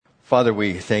Father,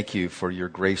 we thank you for your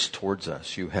grace towards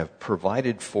us. You have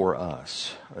provided for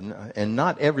us. And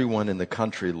not everyone in the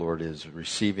country, Lord, is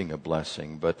receiving a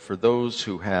blessing. But for those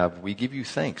who have, we give you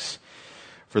thanks.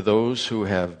 For those who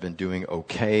have been doing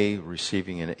okay,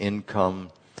 receiving an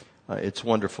income, it's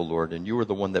wonderful, Lord. And you are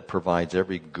the one that provides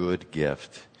every good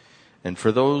gift. And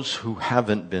for those who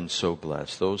haven't been so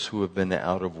blessed, those who have been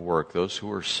out of work, those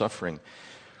who are suffering,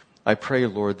 I pray,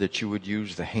 Lord, that you would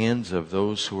use the hands of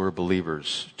those who are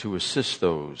believers to assist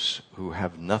those who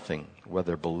have nothing,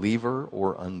 whether believer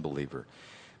or unbeliever.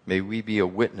 May we be a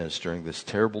witness during this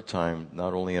terrible time,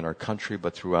 not only in our country,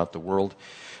 but throughout the world.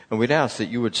 And we'd ask that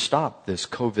you would stop this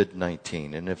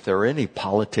COVID-19. And if there are any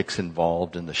politics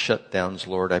involved in the shutdowns,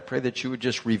 Lord, I pray that you would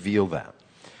just reveal that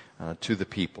to the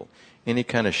people. Any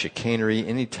kind of chicanery,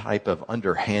 any type of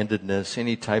underhandedness,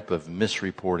 any type of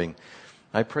misreporting,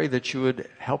 I pray that you would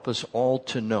help us all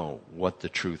to know what the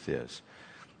truth is.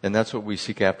 And that's what we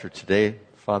seek after today,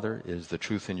 Father, is the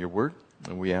truth in your word.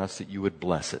 And we ask that you would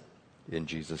bless it in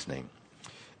Jesus' name.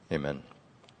 Amen.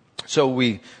 So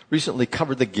we recently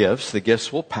covered the gifts. The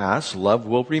gifts will pass. Love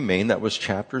will remain. That was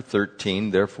chapter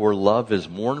 13. Therefore, love is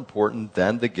more important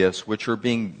than the gifts, which are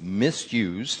being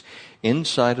misused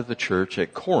inside of the church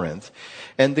at Corinth.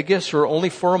 And the gifts are only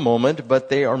for a moment, but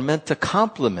they are meant to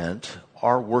complement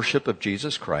our worship of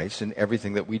Jesus Christ and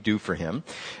everything that we do for him.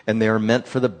 And they are meant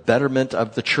for the betterment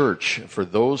of the church, for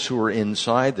those who are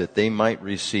inside, that they might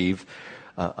receive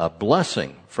a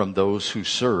blessing from those who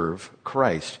serve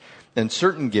Christ. And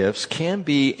certain gifts can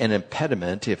be an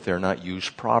impediment if they're not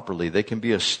used properly. They can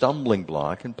be a stumbling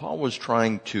block. And Paul was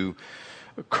trying to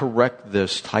correct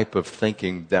this type of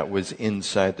thinking that was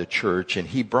inside the church. And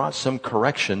he brought some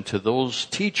correction to those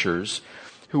teachers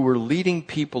who were leading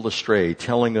people astray,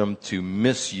 telling them to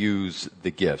misuse the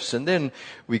gifts. And then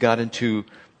we got into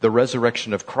the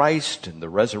resurrection of Christ and the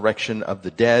resurrection of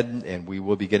the dead, and we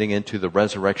will be getting into the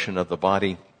resurrection of the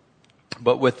body.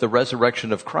 But with the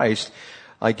resurrection of Christ,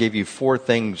 I gave you 4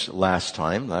 things last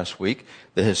week.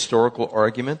 The historical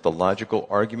argument, the logical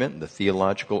argument, the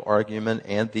theological argument,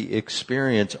 and the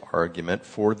experience argument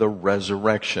for the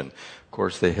resurrection. Of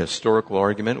course, the historical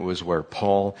argument was where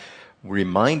Paul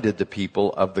reminded the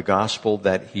people of the gospel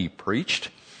that he preached.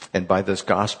 And by this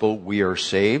gospel, we are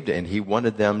saved. And he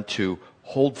wanted them to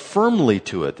hold firmly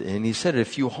to it. And he said,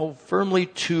 if you hold firmly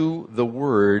to the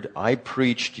word I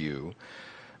preached you,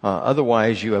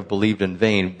 otherwise you have believed in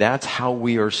vain. That's how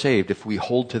we are saved, if we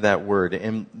hold to that word.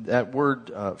 And that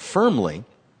word firmly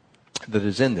that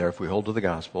is in there, if we hold to the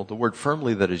gospel, the word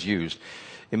firmly that is used,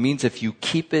 it means if you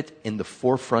keep it in the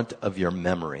forefront of your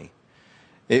memory.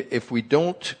 If we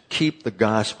don't keep the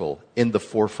gospel in the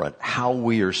forefront, how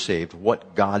we are saved,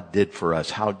 what God did for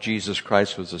us, how Jesus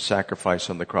Christ was a sacrifice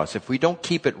on the cross, if we don't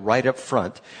keep it right up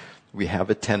front, we have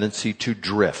a tendency to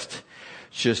drift.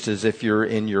 It's just as if you're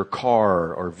in your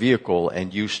car or vehicle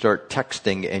and you start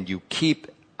texting and you keep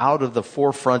out of the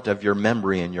forefront of your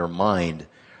memory and your mind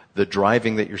the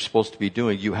driving that you're supposed to be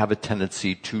doing, you have a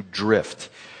tendency to drift.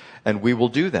 And we will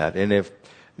do that. And if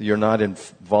you're not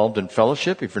involved in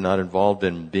fellowship, if you're not involved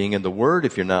in being in the Word,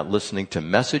 if you're not listening to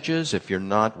messages, if you're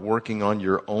not working on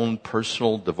your own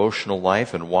personal devotional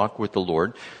life and walk with the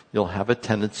Lord, you'll have a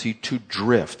tendency to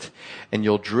drift. And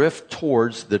you'll drift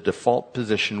towards the default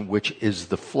position, which is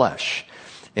the flesh.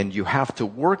 And you have to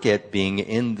work at being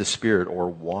in the Spirit or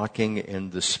walking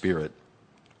in the Spirit.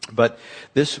 But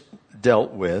this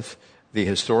dealt with the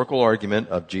historical argument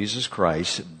of Jesus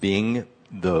Christ being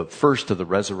the first of the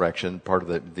resurrection, part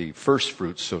of the first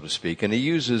fruits, so to speak. And he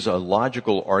uses a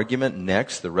logical argument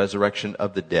next, the resurrection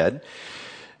of the dead.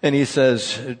 And he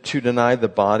says to deny the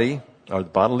body, or the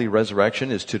bodily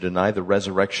resurrection, is to deny the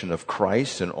resurrection of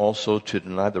Christ. And also to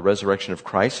deny the resurrection of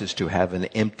Christ is to have an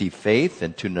empty faith.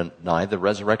 And to deny the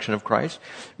resurrection of Christ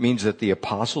means that the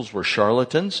apostles were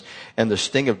charlatans. And the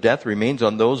sting of death remains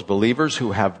on those believers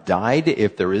who have died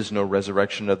if there is no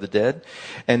resurrection of the dead.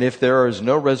 And if there is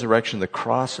no resurrection, the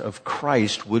cross of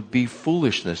Christ would be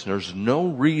foolishness. There's no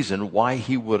reason why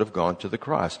he would have gone to the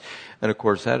cross. And of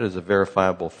course, that is a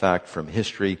verifiable fact from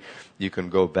history. You can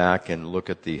go back and look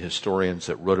at the historians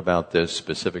that wrote about this.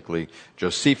 Specifically,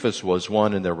 Josephus was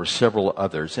one, and there were several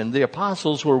others. And the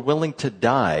apostles were willing to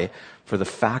die for the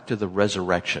fact of the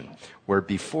resurrection, where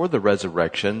before the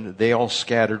resurrection, they all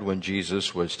scattered when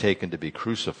Jesus was taken to be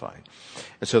crucified.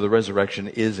 And so the resurrection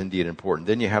is indeed important.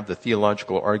 Then you have the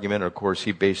theological argument. Of course,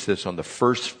 he based this on the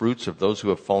first fruits of those who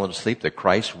have fallen asleep, that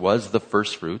Christ was the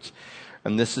first fruits.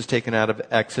 And this is taken out of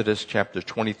Exodus chapter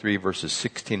 23, verses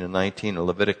 16 and 19, and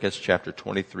Leviticus chapter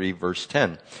 23, verse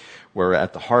 10, where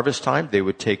at the harvest time, they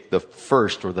would take the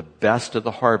first or the best of the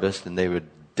harvest and they would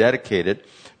dedicate it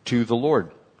to the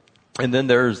Lord. And then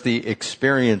there's the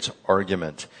experience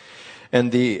argument.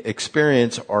 And the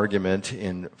experience argument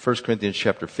in 1 Corinthians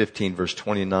chapter 15, verse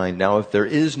 29, now if there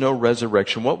is no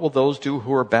resurrection, what will those do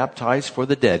who are baptized for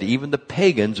the dead? Even the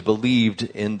pagans believed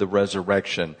in the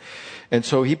resurrection. And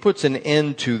so he puts an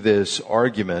end to this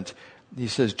argument. He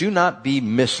says, do not be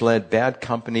misled. Bad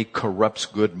company corrupts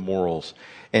good morals.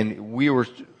 And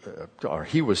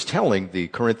he was telling the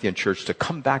Corinthian church to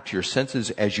come back to your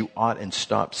senses as you ought and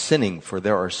stop sinning, for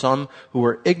there are some who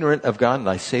are ignorant of God, and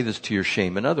I say this to your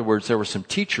shame. In other words, there were some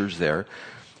teachers there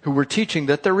who were teaching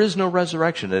that there is no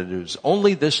resurrection, that it is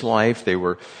only this life. They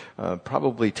were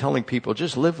probably telling people,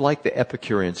 just live like the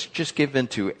Epicureans, just give in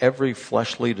to every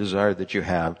fleshly desire that you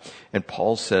have. And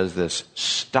Paul says this,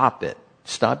 stop it.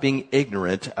 Stop being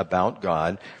ignorant about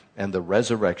God and the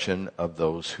resurrection of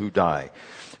those who die.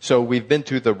 So we've been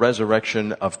through the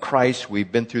resurrection of Christ.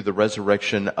 We've been through the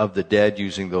resurrection of the dead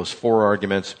using those 4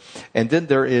 arguments. And then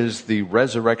there is the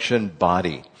resurrection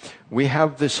body. We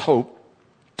have this hope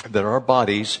that our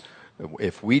bodies,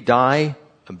 if we die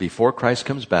before Christ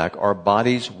comes back, our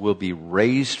bodies will be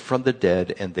raised from the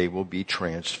dead and they will be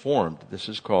transformed. This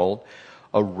is called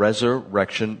a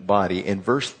resurrection body. In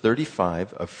verse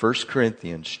 35 of 1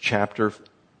 Corinthians chapter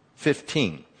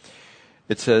 15,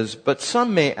 it says, but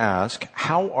some may ask,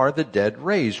 how are the dead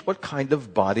raised? What kind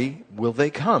of body will they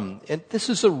come? And this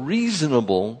is a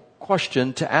reasonable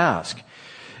question to ask.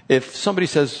 If somebody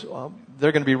says, well,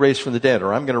 they're going to be raised from the dead,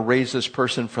 or I'm going to raise this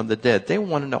person from the dead, they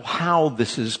want to know how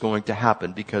this is going to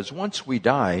happen, because once we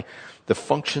die, the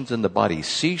functions in the body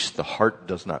cease. The heart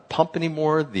does not pump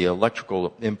anymore. The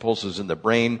electrical impulses in the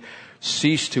brain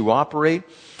cease to operate.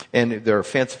 And there are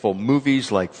fanciful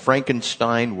movies like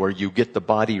Frankenstein where you get the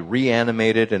body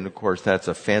reanimated. And of course, that's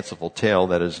a fanciful tale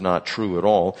that is not true at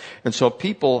all. And so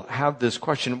people have this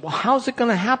question, well, how's it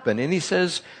going to happen? And he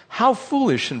says, how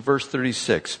foolish in verse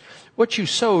 36. What you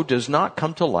sow does not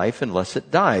come to life unless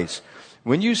it dies.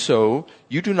 When you sow,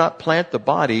 you do not plant the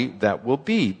body that will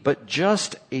be, but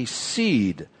just a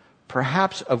seed,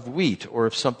 perhaps of wheat or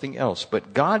of something else.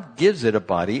 But God gives it a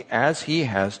body as he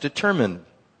has determined.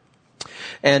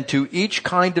 And to each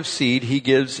kind of seed he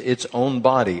gives its own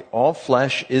body. All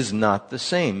flesh is not the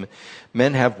same.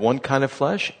 Men have one kind of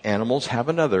flesh, animals have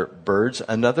another, birds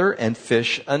another, and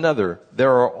fish another.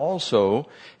 There are also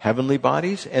heavenly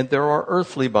bodies and there are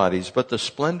earthly bodies, but the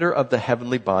splendor of the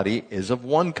heavenly body is of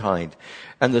one kind,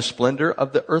 and the splendor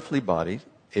of the earthly body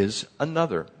is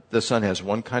another. The sun has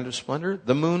one kind of splendor,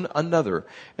 the moon another,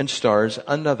 and stars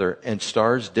another, and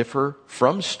stars differ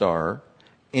from star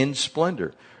in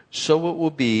splendor. So it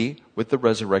will be with the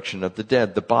resurrection of the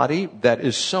dead. The body that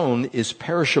is sown is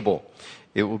perishable.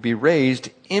 It will be raised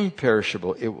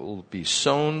imperishable. It will be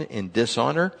sown in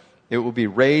dishonor. It will be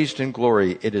raised in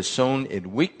glory. It is sown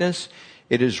in weakness.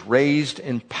 It is raised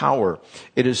in power.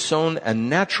 It is sown a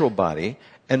natural body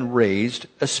and raised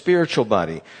a spiritual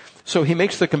body. So he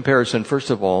makes the comparison, first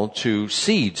of all, to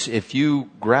seeds. If you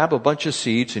grab a bunch of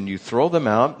seeds and you throw them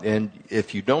out, and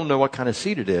if you don't know what kind of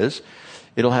seed it is,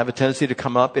 it'll have a tendency to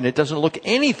come up, and it doesn't look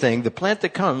anything. The plant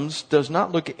that comes does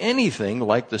not look anything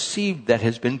like the seed that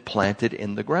has been planted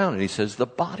in the ground. And he says the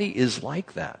body is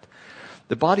like that.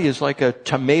 The body is like a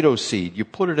tomato seed. You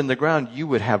put it in the ground, you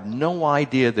would have no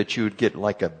idea that you would get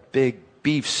like a big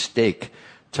beef steak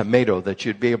tomato that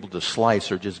you'd be able to slice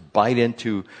or just bite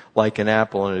into like an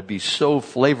apple, and it'd be so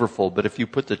flavorful. But if you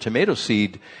put the tomato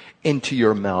seed into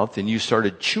your mouth and you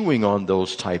started chewing on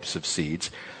those types of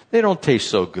seeds, they don't taste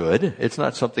so good. It's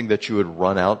not something that you would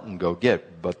run out and go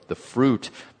get. But the fruit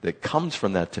that comes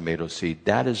from that tomato seed,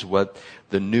 that is what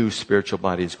the new spiritual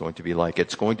body is going to be like.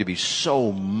 It's going to be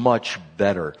so much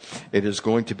better. It is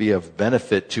going to be of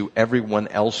benefit to everyone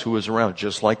else who is around.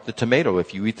 Just like the tomato.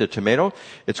 If you eat the tomato,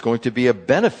 it's going to be a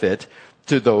benefit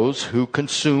to those who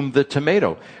consume the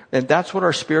tomato. And that's what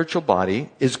our spiritual body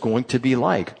is going to be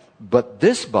like. But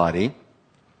this body,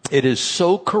 it is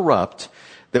so corrupt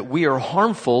that we are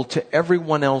harmful to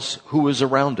everyone else who is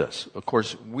around us. Of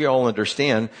course, we all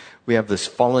understand we have this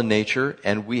fallen nature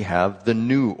and we have the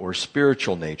new or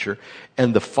spiritual nature.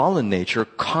 And the fallen nature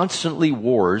constantly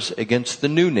wars against the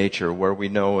new nature, where we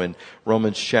know in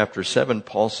Romans chapter 7,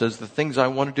 Paul says, the things I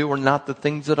want to do are not the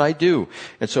things that I do.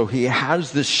 And so he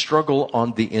has this struggle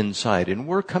on the inside. And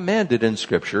we're commanded in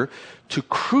Scripture to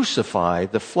crucify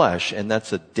the flesh, and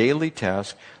that's a daily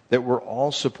task that we're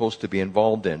all supposed to be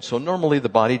involved in. So normally the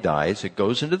body dies, it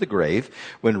goes into the grave.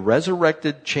 When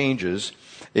resurrected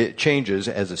it changes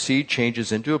as a seed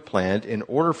changes into a plant. In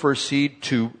order for a seed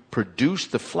to produce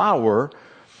the flower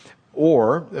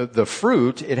or the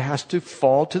fruit, it has to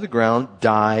fall to the ground,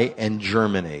 die, and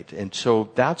germinate. And so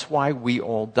that's why we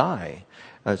all die.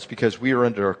 It's because we are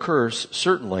under a curse,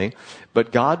 certainly,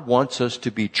 but God wants us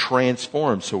to be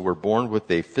transformed. So we're born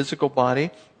with a physical body,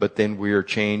 but then we are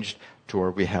changed to where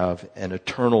we have an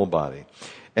eternal body.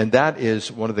 And that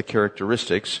is one of the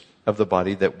characteristics of the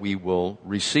body that we will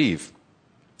receive.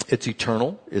 It's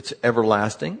eternal, it's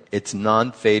everlasting, it's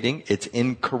non-fading, it's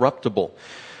incorruptible.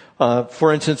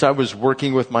 For instance, I was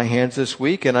working with my hands this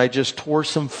week, and I just tore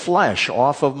some flesh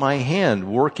off of my hand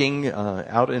working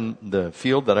out in the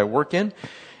field that I work in,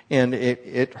 and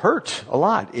it hurt a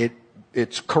lot.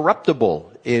 It's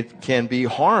corruptible. It can be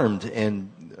harmed,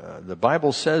 and the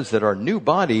Bible says that our new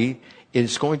body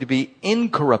is going to be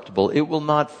incorruptible. It will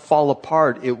not fall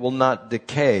apart. It will not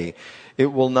decay. It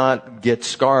will not get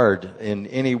scarred in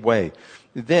any way.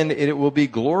 Then it will be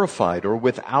glorified or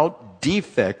without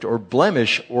defect or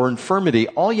blemish or infirmity.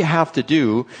 All you have to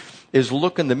do is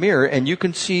look in the mirror and you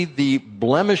can see the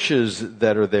blemishes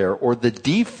that are there or the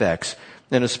defects,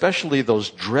 and especially those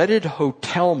dreaded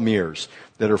hotel mirrors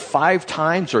that are 5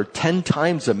 times or 10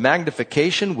 times the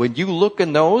magnification. When you look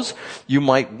in those, you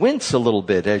might wince a little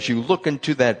bit as you look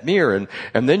into that mirror,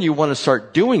 and then you want to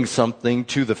start doing something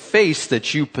to the face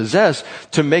that you possess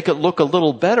to make it look a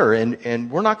little better.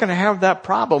 And we're not going to have that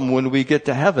problem when we get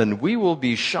to heaven. We will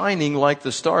be shining like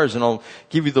the stars, and I'll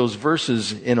give you those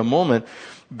verses in a moment.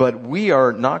 But we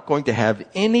are not going to have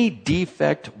any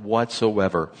defect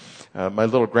whatsoever. My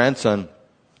little grandson,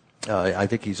 I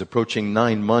think he's approaching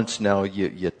 9 months now.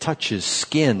 You touch his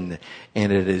skin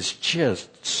and it is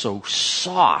just so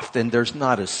soft and there's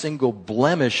not a single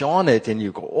blemish on it, and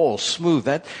you go, oh, smooth.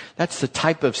 That's the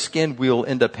type of skin we'll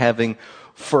end up having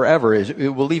forever.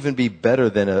 It will even be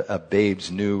better than a babe's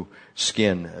new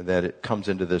skin that it comes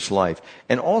into this life.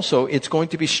 And also, it's going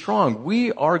to be strong.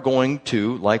 We are going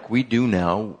to, like we do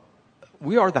now,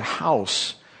 we are the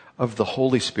house of the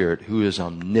Holy Spirit who is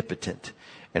omnipotent.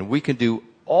 And we can do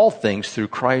all things through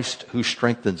Christ who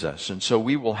strengthens us. And so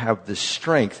we will have this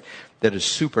strength that is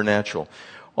supernatural.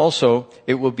 Also,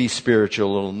 it will be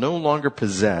spiritual. It will no longer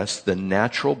possess the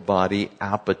natural body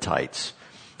appetites.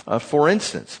 For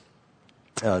instance,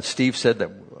 Steve said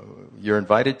that you're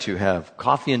invited to have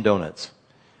coffee and donuts.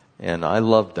 And I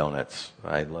love donuts.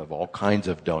 I love all kinds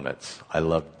of donuts. I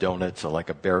love donuts like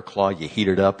a bear claw. You heat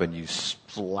it up and you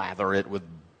slather it with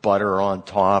butter on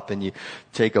top and you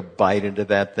take a bite into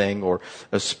that thing, or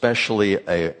especially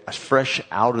a fresh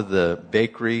out of the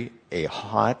bakery, a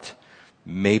hot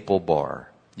maple bar.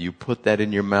 You put that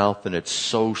in your mouth and it's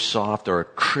so soft, or a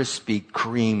crispy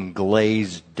cream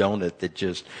glazed donut that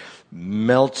just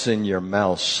melts in your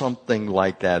mouth, something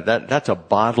like that. That's a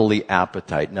bodily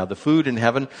appetite. Now, the food in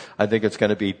heaven, I think it's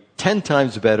going to be 10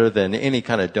 times better than any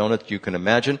kind of donut you can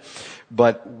imagine.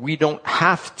 But we don't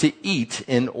have to eat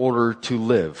in order to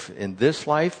live. In this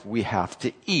life, we have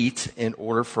to eat in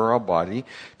order for our body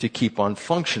to keep on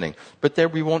functioning. But there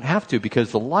we won't have to,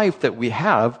 because the life that we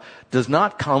have does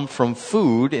not come from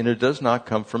food and it does not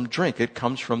come from drink. It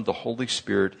comes from the Holy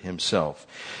Spirit himself.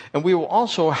 And we will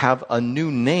also have a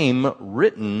new name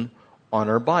written on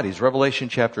our bodies. Revelation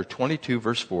chapter 22,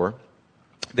 verse 4.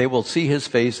 They will see his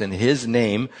face and his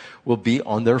name will be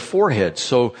on their foreheads.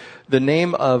 So the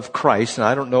name of Christ, and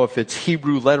I don't know if it's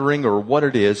Hebrew lettering or what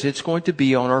it is, it's going to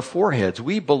be on our foreheads.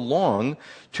 We belong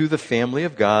to the family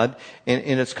of God.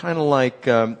 And it's kind of like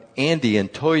Andy in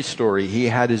Toy Story. He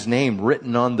had his name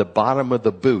written on the bottom of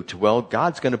the boot. Well,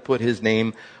 God's going to put his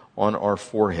name on our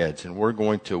foreheads, and we're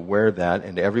going to wear that,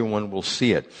 and everyone will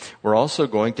see it. We're also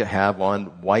going to have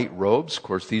on white robes. Of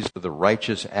course, these are the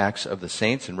righteous acts of the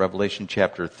saints in Revelation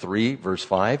chapter 3, verse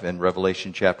 5, and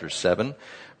Revelation chapter 7,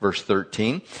 verse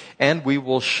 13. And we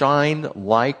will shine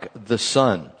like the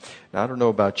sun. Now, I don't know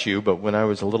about you, but when I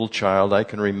was a little child, I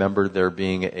can remember there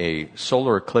being a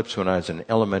solar eclipse when I was in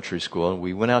elementary school, and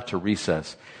we went out to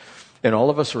recess. And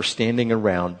all of us were standing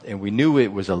around, and we knew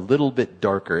it was a little bit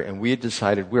darker, and we had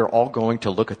decided we were all going to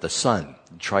look at the sun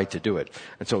and try to do it.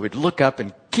 And so we'd look up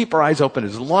and keep our eyes open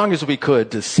as long as we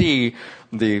could to see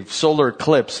the solar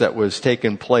eclipse that was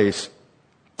taking place.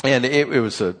 And it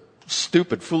was a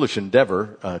stupid, foolish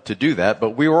endeavor to do that,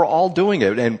 but we were all doing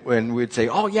it. And we'd say,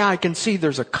 oh yeah, I can see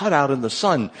there's a cutout in the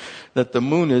sun that the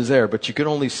moon is there, but you could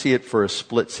only see it for a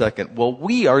split second. Well,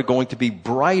 we are going to be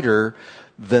brighter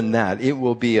than that. It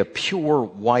will be a pure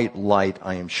white light,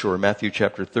 I am sure. Matthew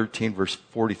chapter 13, verse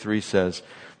 43 says,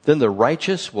 then the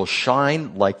righteous will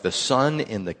shine like the sun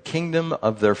in the kingdom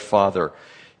of their Father.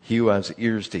 He who has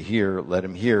ears to hear, let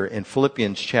him hear. In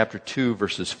Philippians chapter 2,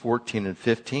 verses 14 and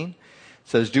 15, It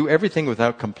says, do everything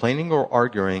without complaining or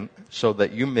arguing, so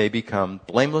that you may become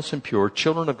blameless and pure,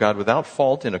 children of God without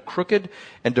fault in a crooked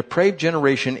and depraved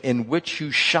generation in which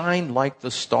you shine like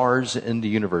the stars in the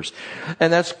universe.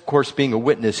 And that's, of course, being a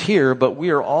witness here, but we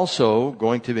are also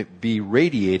going to be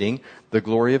radiating the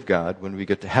glory of God when we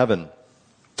get to heaven.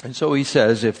 And so he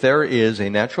says, if there is a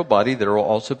natural body, there will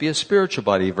also be a spiritual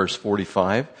body, verse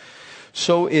 45.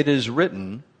 So it is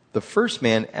written, the first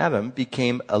man, Adam,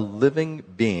 became a living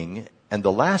being, and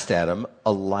the last Adam,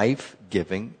 a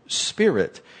life-giving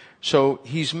spirit. So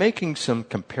he's making some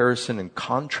comparison and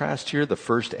contrast here. The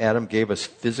first Adam gave us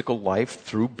physical life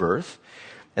through birth,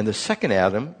 and the second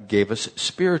Adam gave us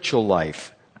spiritual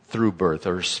life through birth,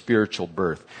 or spiritual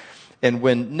birth. And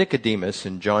when Nicodemus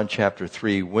in John chapter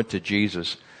 3 went to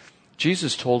Jesus,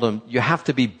 Jesus told him, you have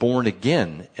to be born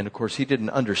again. And of course, he didn't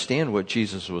understand what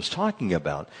Jesus was talking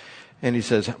about. And he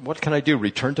says, what can I do?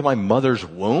 Return to my mother's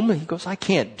womb? He goes, I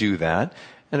can't do that.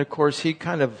 And of course, he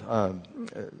kind of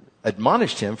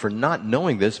admonished him for not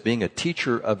knowing this, being a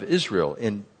teacher of Israel.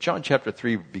 In John chapter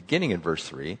 3, beginning in verse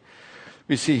 3,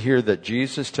 we see here that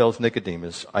Jesus tells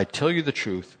Nicodemus, I tell you the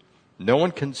truth, no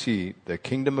one can see the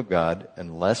kingdom of God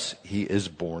unless he is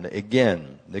born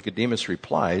again. Nicodemus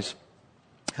replies,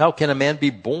 how can a man be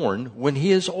born when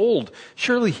he is old?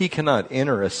 Surely he cannot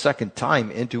enter a second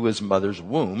time into his mother's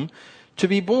womb to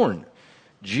be born.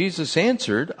 Jesus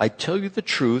answered, I tell you the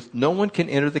truth, no one can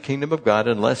enter the kingdom of God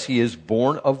unless he is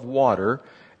born of water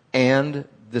and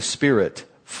the Spirit.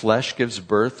 Flesh gives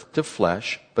birth to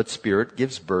flesh, but Spirit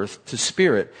gives birth to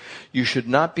spirit. You should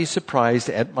not be surprised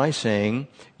at my saying,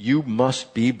 you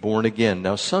must be born again.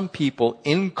 Now, some people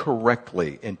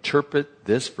incorrectly interpret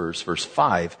this verse, verse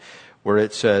 5, where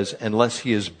it says, unless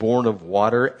he is born of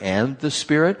water and the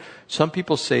Spirit. Some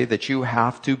people say that you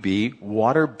have to be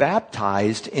water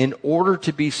baptized in order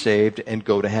to be saved and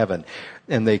go to heaven.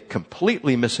 And they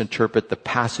completely misinterpret the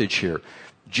passage here.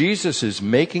 Jesus is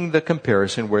making the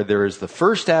comparison where there is the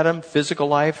first Adam, physical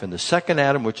life, and the second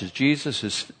Adam, which is Jesus,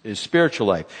 is spiritual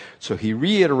life. So he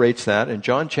reiterates that in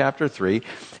John chapter 3,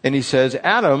 and he says,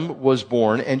 Adam was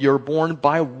born, and you're born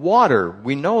by water.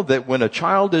 We know that when a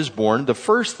child is born, the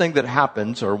first thing that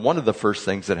happens, or one of the first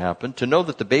things that happen, to know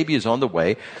that the baby is on the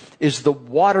way, is the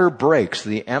water breaks.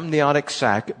 The amniotic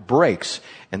sac breaks,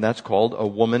 and that's called a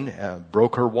woman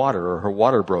broke her water, or her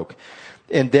water broke.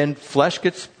 And then flesh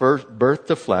gives birth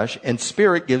to flesh, and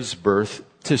spirit gives birth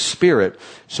to spirit.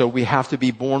 So we have to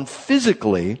be born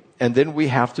physically, and then we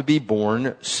have to be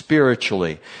born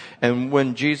spiritually. And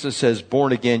when Jesus says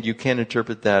born again, you can't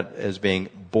interpret that as being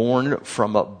born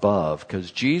from above,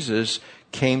 because Jesus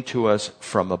came to us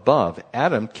from above.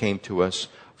 Adam came to us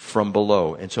from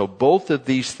below. And so both of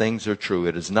these things are true.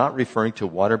 It is not referring to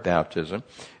water baptism.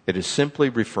 It is simply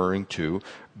referring to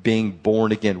being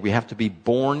born again. We have to be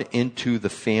born into the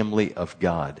family of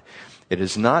God. It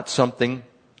is not something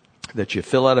that you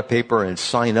fill out a paper and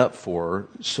sign up for,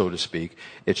 so to speak.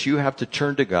 It's you have to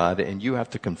turn to God and you have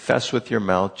to confess with your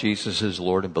mouth Jesus is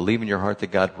Lord and believe in your heart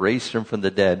that God raised him from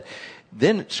the dead.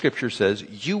 Then Scripture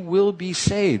says you will be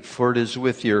saved, for it is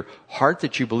with your heart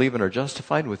that you believe and are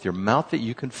justified, with your mouth that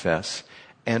you confess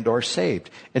and are saved.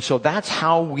 And so that's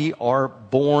how we are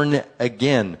born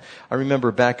again. I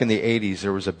remember back in the 80s,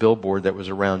 there was a billboard that was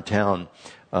around town.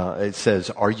 It says,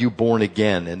 are you born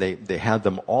again? And they had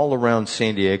them all around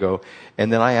San Diego.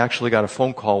 And then I actually got a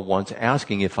phone call once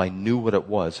asking if I knew what it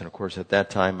was. And of course, at that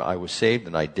time, I was saved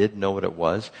and I did know what it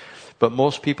was. But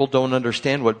most people don't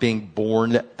understand what being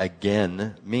born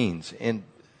again means. And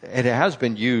it has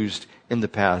been used in the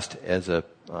past as a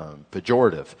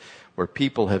pejorative, where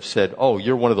people have said, oh,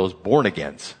 you're one of those born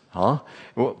agains, huh?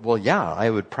 Well, yeah, I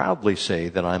would proudly say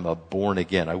that I'm a born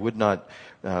again. I would not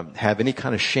have any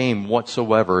kind of shame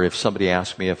whatsoever if somebody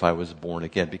asked me if I was born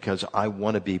again, because I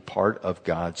want to be part of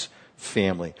God's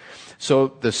family. So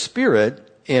the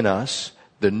Spirit in us,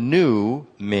 the new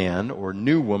man or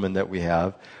new woman that we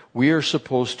have, we are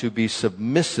supposed to be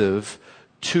submissive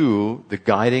to the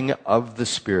guiding of the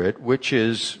Spirit, which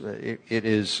is, it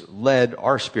is led,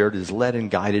 our spirit is led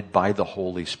and guided by the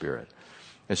Holy Spirit.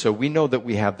 And so we know that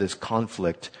we have this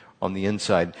conflict on the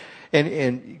inside.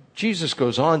 And Jesus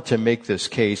goes on to make this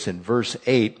case in verse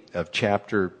 8 of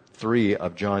chapter 3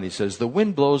 of John. He says, the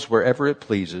wind blows wherever it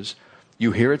pleases.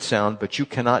 You hear its sound, but you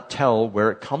cannot tell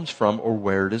where it comes from or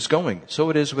where it is going. So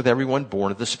it is with everyone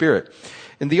born of the Spirit.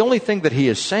 And the only thing that he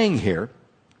is saying here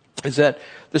is that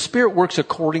the Spirit works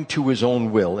according to his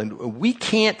own will. And we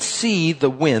can't see the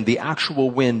wind, the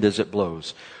actual wind as it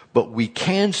blows, but we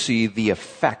can see the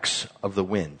effects of the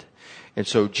wind. And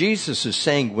so Jesus is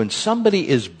saying when somebody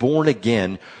is born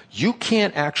again, you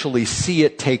can't actually see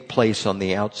it take place on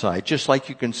the outside, just like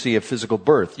you can see a physical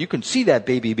birth. You can see that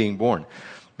baby being born.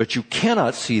 But you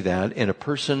cannot see that in a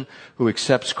person who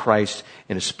accepts Christ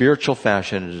in a spiritual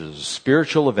fashion. It is a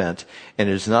spiritual event, and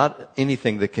it is not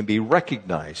anything that can be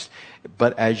recognized.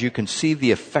 But as you can see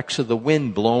the effects of the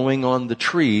wind blowing on the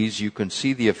trees, you can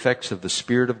see the effects of the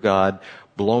Spirit of God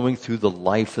blowing through the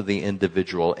life of the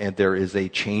individual, and there is a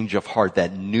change of heart.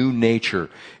 That new nature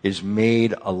is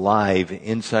made alive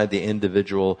inside the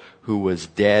individual who was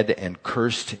dead and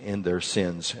cursed in their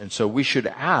sins. And so we should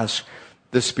ask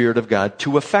the Spirit of God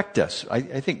to affect us. I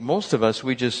think most of us,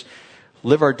 we just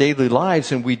live our daily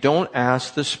lives and we don't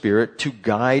ask the Spirit to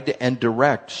guide and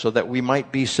direct so that we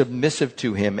might be submissive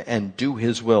to Him and do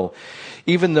His will.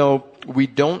 Even though we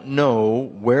don't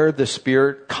know where the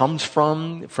Spirit comes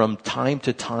from time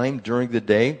to time during the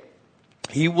day,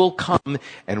 He will come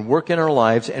and work in our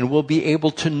lives, and we'll be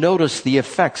able to notice the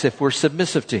effects if we're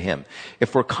submissive to Him.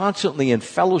 If we're constantly in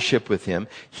fellowship with Him,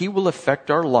 He will affect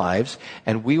our lives,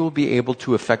 and we will be able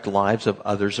to affect lives of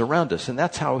others around us. And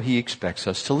that's how He expects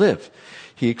us to live.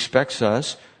 He expects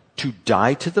us to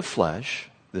die to the flesh.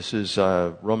 This is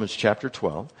Romans chapter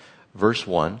 12, verse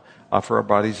 1. Offer our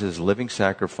bodies as living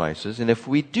sacrifices. And if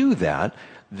we do that,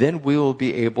 then we will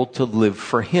be able to live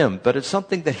for Him. But it's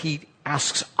something that He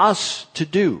asks us to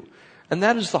do. And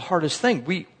that is the hardest thing.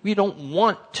 We don't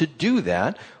want to do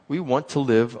that. We want to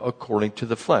live according to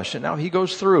the flesh. And now he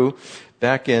goes through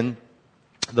back in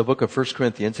the book of 1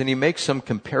 Corinthians, and he makes some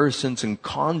comparisons and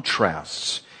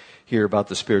contrasts here about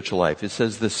the spiritual life. It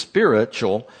says the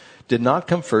spiritual did not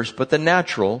come first, but the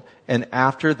natural, and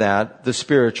after that, the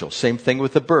spiritual. Same thing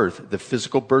with the birth. The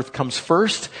physical birth comes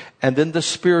first, and then the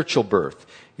spiritual birth.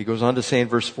 He goes on to say in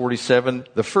verse 47,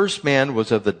 the first man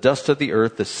was of the dust of the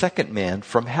earth, the second man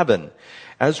from heaven.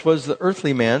 As was the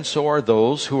earthly man, so are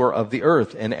those who are of the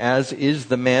earth. And as is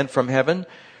the man from heaven,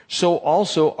 so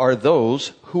also are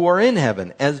those who are in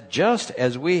heaven. As just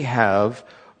as we have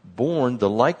borne the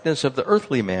likeness of the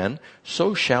earthly man,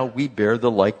 so shall we bear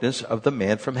the likeness of the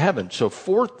man from heaven. So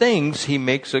 4 things he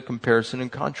makes a comparison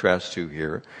and contrast to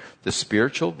here. The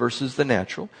spiritual versus the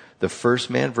natural, the first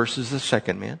man versus the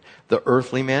second man, the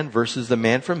earthly man versus the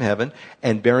man from heaven,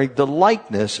 and bearing the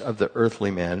likeness of the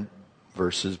earthly man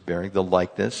versus bearing the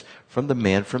likeness from the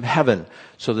man from heaven.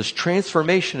 So this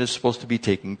transformation is supposed to be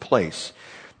taking place.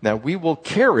 Now we will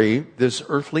carry this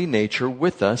earthly nature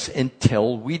with us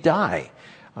until we die.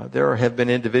 There have been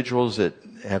individuals that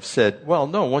have said, well,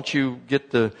 no, once you get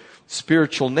the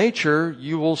spiritual nature,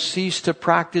 you will cease to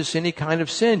practice any kind of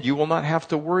sin. You will not have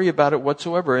to worry about it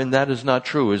whatsoever. And that is not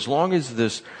true. As long as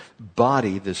this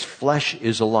body, this flesh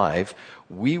is alive,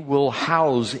 we will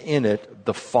house in it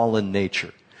the fallen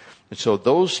nature. And so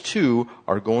those two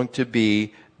are going to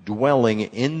be dwelling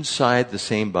inside the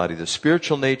same body, the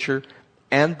spiritual nature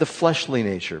and the fleshly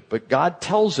nature. But God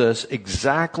tells us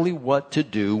exactly what to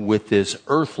do with this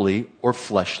earthly or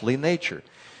fleshly nature.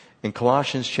 In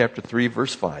Colossians chapter 3,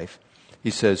 verse 5, he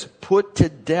says, put to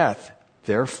death,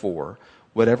 therefore,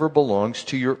 whatever belongs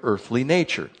to your earthly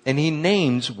nature. And he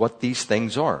names what these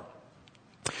things are.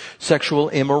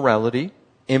 Sexual immorality,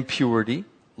 impurity,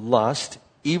 lust,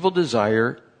 evil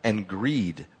desire, and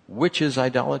greed, which is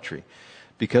idolatry.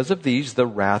 Because of these, the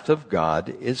wrath of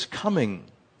God is coming.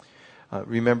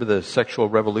 Remember the sexual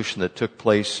revolution that took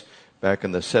place back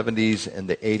in the 70s and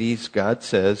the 80s? God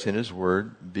says in His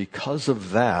Word, because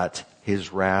of that,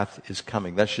 His wrath is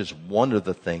coming. That's just one of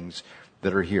the things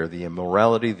that are here. The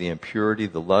immorality, the impurity,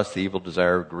 the lust, the evil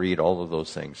desire, greed, all of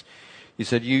those things. He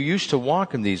said, you used to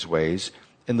walk in these ways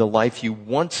in the life you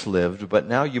once lived, but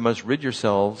now you must rid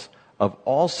yourselves of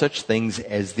all such things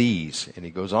as these. And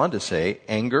he goes on to say,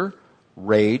 anger,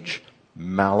 rage,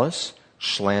 malice,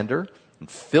 slander, and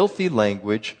filthy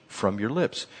language from your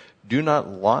lips. Do not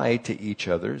lie to each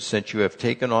other, since you have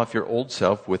taken off your old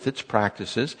self with its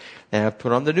practices and have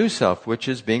put on the new self, which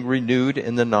is being renewed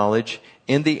in the knowledge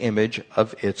in the image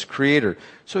of its creator.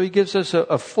 So he gives us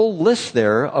a full list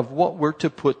there of what we're to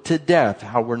put to death,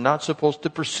 how we're not supposed to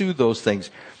pursue those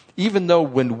things. Even though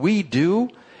when we do,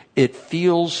 it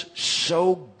feels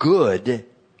so good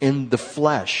in the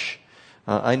flesh.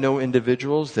 I know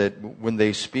individuals that when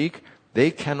they speak, they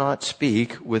cannot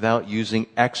speak without using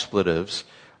expletives.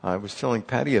 I was telling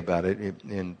Patty about it.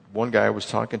 And one guy I was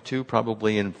talking to,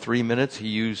 probably in 3 minutes, he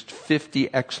used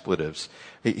 50 expletives.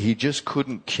 He just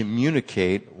couldn't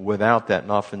communicate without that.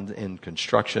 And often in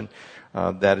construction,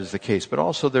 that is the case. But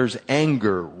also there's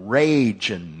anger,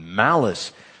 rage, and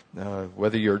malice.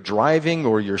 Whether you're driving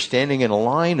or you're standing in a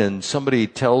line and somebody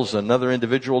tells another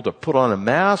individual to put on a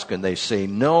mask and they say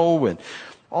no, and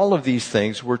All of these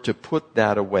things, we're to put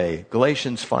that away.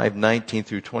 Galatians 5:19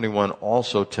 through 21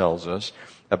 also tells us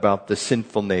about the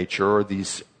sinful nature, or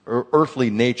these earthly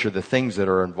nature, the things that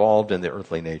are involved in the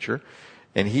earthly nature.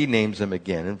 And he names them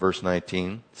again in verse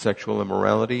 19: sexual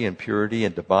immorality, impurity,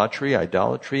 and debauchery,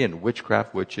 idolatry, and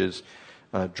witchcraft, which is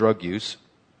drug use,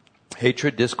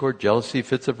 hatred, discord, jealousy,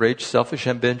 fits of rage, selfish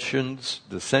ambitions,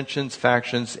 dissensions,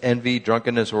 factions, envy,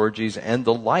 drunkenness, orgies, and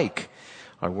the like.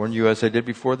 I warn you, as I did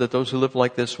before, that those who live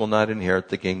like this will not inherit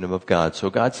the kingdom of God.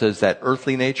 So God says that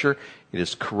earthly nature, it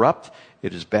is corrupt,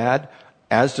 it is bad.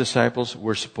 As disciples,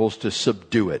 we're supposed to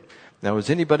subdue it. Now, is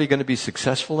anybody going to be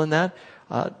successful in that?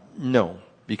 No,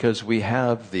 because we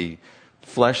have the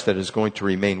flesh that is going to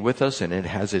remain with us, and it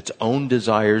has its own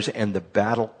desires, and the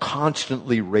battle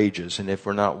constantly rages. And if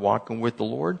we're not walking with the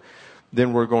Lord,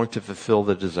 then we're going to fulfill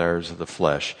the desires of the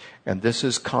flesh. And this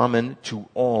is common to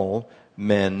all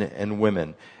men and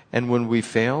women. And when we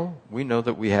fail, we know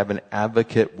that we have an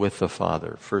advocate with the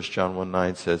Father. 1 John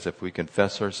 1:9 says, if we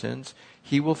confess our sins,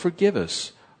 He will forgive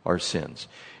us our sins.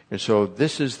 And so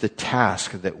this is the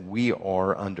task that we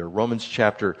are under. Romans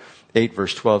chapter 8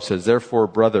 verse 12 says, therefore,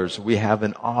 brothers, we have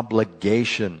an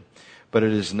obligation, but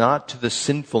it is not to the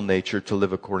sinful nature to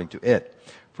live according to it.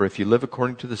 For if you live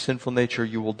according to the sinful nature,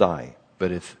 you will die.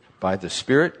 But if by the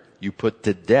Spirit you put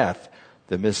to death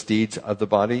the misdeeds of the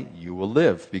body, you will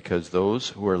live, because those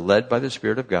who are led by the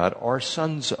Spirit of God are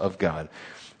sons of God.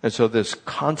 And so this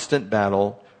constant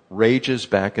battle rages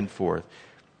back and forth.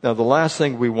 Now, the last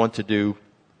thing we want to do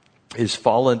is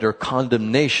fall under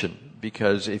condemnation,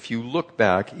 because if you look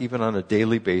back, even on a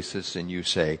daily basis, and you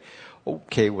say,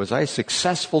 okay, was I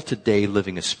successful today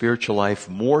living a spiritual life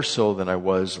more so than I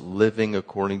was living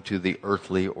according to the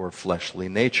earthly or fleshly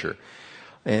nature?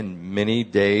 And many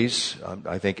days,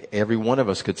 I think every one of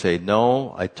us could say,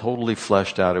 no, I totally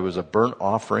fleshed out. It was a burnt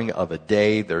offering of a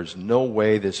day. There's no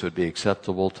way this would be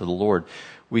acceptable to the Lord.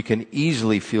 We can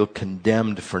easily feel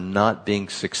condemned for not being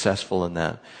successful in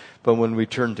that. But when we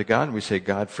turn to God and we say,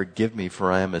 God, forgive me,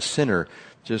 for I am a sinner,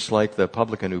 just like the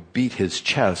publican who beat his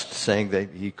chest, saying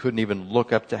that he couldn't even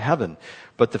look up to heaven.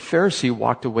 But the Pharisee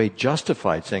walked away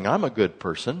justified, saying, I'm a good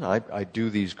person. I do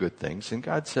these good things. And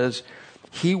God says,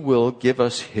 He will give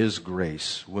us His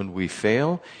grace. When we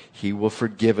fail, He will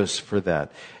forgive us for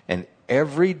that. And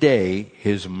every day,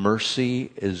 His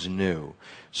mercy is new.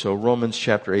 So Romans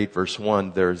chapter 8, verse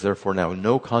 1, there is therefore now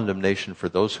no condemnation for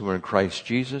those who are in Christ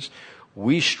Jesus.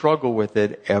 We struggle with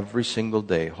it every single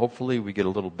day. Hopefully we get a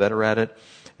little better at it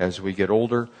as we get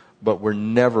older, but we're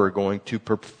never going to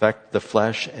perfect the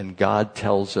flesh. And God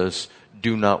tells us,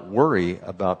 do not worry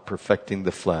about perfecting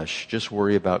the flesh. Just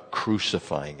worry about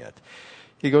crucifying it.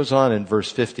 He goes on in verse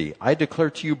 50, I declare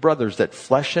to you, brothers, that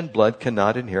flesh and blood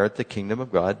cannot inherit the kingdom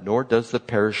of God, nor does the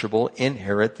perishable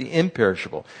inherit the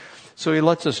imperishable. So he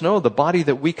lets us know the body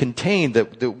that we contain,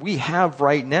 that we have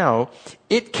right now,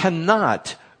 it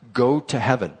cannot go to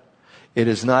heaven. It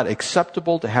is not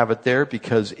acceptable to have it there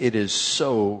because it is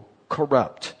so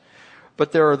corrupt.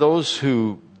 But there are those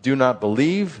who do not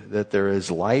believe that there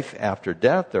is life after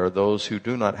death. There are those who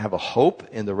do not have a hope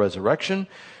in the resurrection.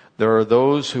 There are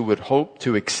those who would hope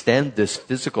to extend this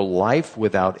physical life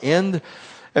without end.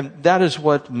 And that is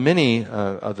what many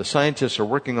of the scientists are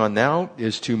working on now,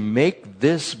 is to make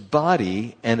this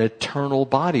body an eternal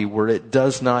body where it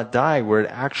does not die, where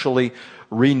it actually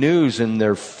renews. And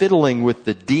they're fiddling with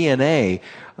the DNA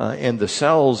and the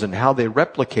cells and how they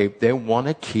replicate. They want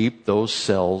to keep those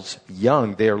cells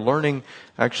young. They are learning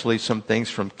actually some things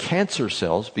from cancer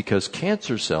cells, because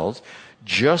cancer cells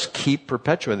just keep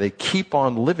perpetuating. They keep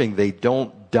on living. They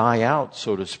don't die out,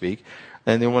 so to speak.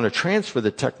 And they want to transfer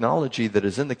the technology that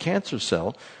is in the cancer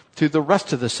cell to the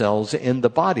rest of the cells in the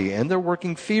body. And they're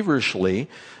working feverishly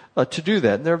to do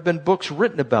that. And there have been books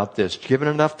written about this. Given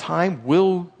enough time,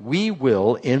 we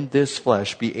will in this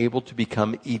flesh be able to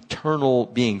become eternal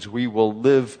beings. We will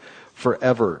live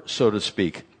forever, so to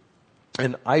speak.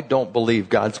 And I don't believe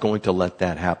God's going to let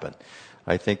that happen.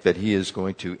 I think that He is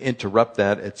going to interrupt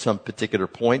that at some particular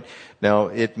point. Now,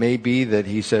 it may be that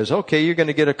He says, okay, you're going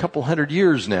to get a couple 100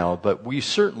 years now, but we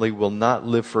certainly will not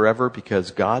live forever, because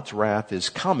God's wrath is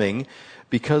coming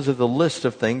because of the list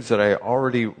of things that I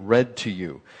already read to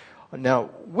you. Now,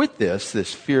 with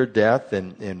this fear of death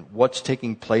and what's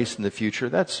taking place in the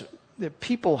future,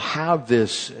 people have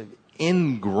this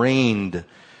ingrained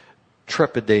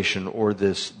trepidation, or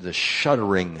this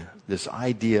shuddering, this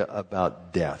idea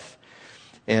about death.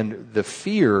 And the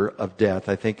fear of death,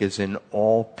 I think, is in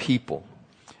all people.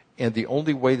 And the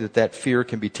only way that fear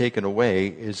can be taken away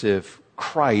is if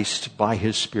Christ, by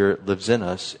His Spirit, lives in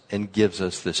us and gives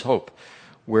us this hope.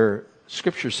 Where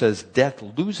Scripture says death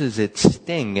loses its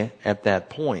sting at that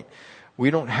point. We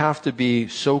don't have to be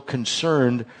so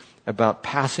concerned about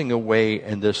passing away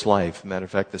in this life. Matter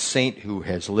of fact, the saint who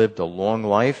has lived a long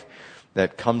life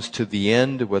that comes to the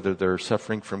end, whether they're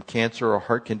suffering from cancer or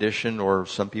heart condition, or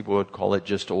some people would call it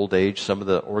just old age, some of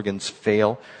the organs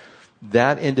fail,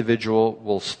 that individual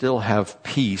will still have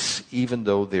peace even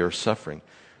though they are suffering.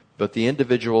 But the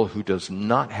individual who does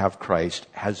not have Christ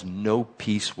has no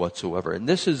peace whatsoever. And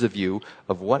this is a view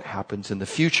of what happens in the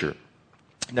future.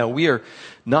 Now, we are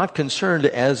not concerned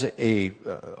as a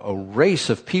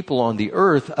race of people on the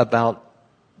earth about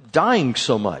dying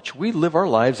so much. We live our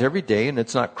lives every day, and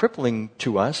it's not crippling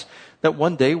to us that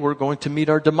one day we're going to meet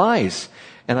our demise.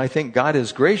 And I think God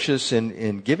is gracious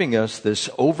in giving us this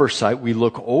oversight. We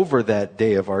look over that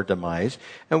day of our demise,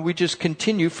 and we just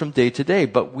continue from day to day.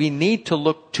 But we need to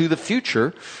look to the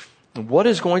future. What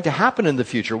is going to happen in the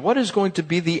future? What is going to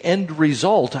be the end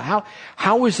result?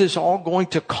 How is this all going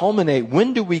to culminate?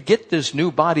 When do we get this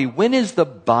new body? When is the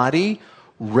body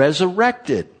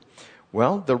resurrected?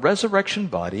 Well, the resurrection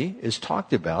body is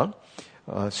talked about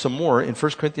some more in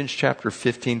 1 Corinthians chapter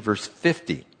 15, verse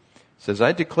 50. It says,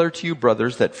 I declare to you,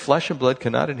 brothers, that flesh and blood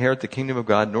cannot inherit the kingdom of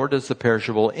God, nor does the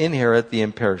perishable inherit the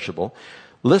imperishable.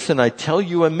 Listen, I tell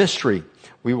you a mystery.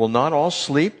 We will not all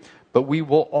sleep, but we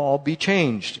will all be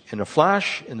changed in a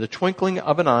flash, in the twinkling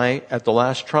of an eye, at the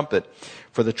last trumpet.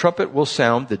 For the trumpet will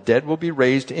sound, the dead will be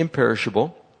raised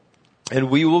imperishable, and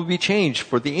we will be changed.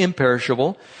 For the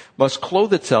imperishable must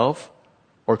clothe itself,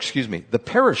 the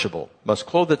perishable must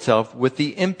clothe itself with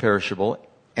the imperishable,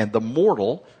 and the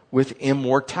mortal with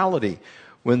immortality.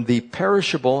 When the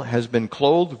perishable has been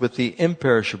clothed with the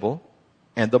imperishable,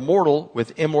 and the mortal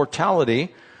with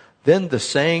immortality, then the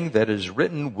saying that is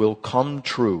written will come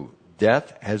true.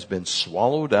 Death has been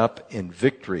swallowed up in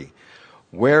victory.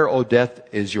 Where, O death,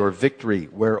 is your victory?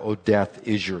 Where, O death,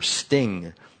 is your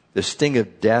sting? The sting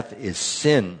of death is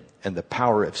sin, and the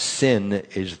power of sin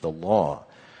is the law.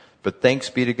 But thanks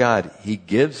be to God, He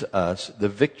gives us the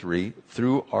victory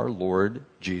through our Lord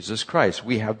Jesus Christ.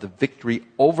 We have the victory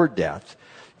over death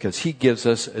because He gives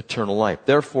us eternal life.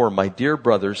 Therefore, my dear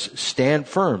brothers, stand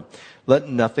firm. Let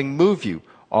nothing move you.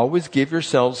 Always give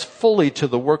yourselves fully to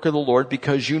the work of the Lord,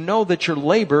 because you know that your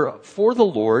labor for the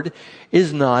Lord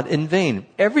is not in vain.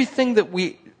 Everything that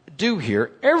we do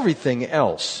here, everything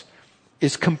else,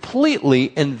 is completely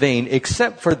in vain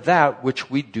except for that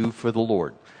which we do for the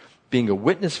Lord. Being a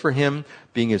witness for Him,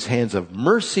 being His hands of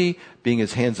mercy, being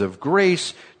His hands of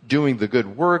grace, doing the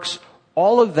good works,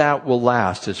 all of that will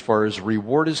last as far as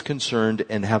reward is concerned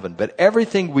in heaven. But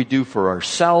everything we do for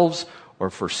ourselves or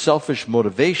for selfish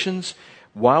motivations,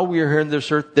 while we are here on this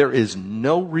earth, there is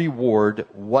no reward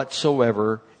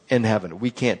whatsoever in heaven. We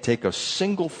can't take a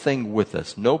single thing with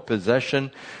us. No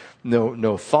possession,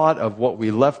 no thought of what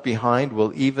we left behind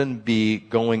will even be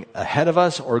going ahead of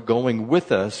us or going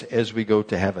with us as we go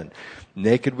to heaven.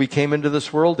 Naked we came into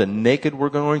this world, and naked we're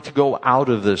going to go out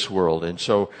of this world. And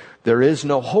so there is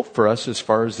no hope for us as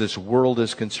far as this world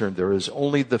is concerned. There is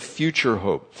only the future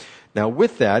hope. Now,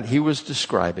 with that, he was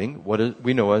describing what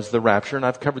we know as the rapture, and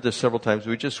I've covered this several times.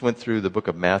 We just went through the book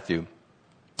of Matthew,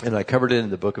 and I covered it in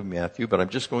the book of Matthew, but I'm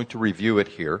just going to review it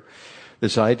here.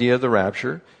 This idea of the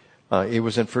rapture, it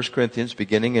was in 1 Corinthians,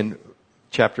 beginning in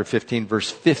chapter 15, verse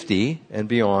 50 and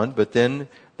beyond, but then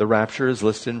the rapture is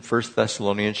listed in 1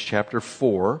 Thessalonians chapter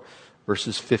 4,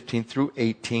 verses 15 through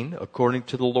 18. According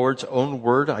to the Lord's own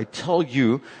word, I tell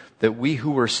you that we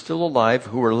who are still alive,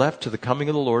 who are left to the coming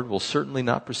of the Lord, will certainly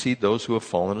not precede those who have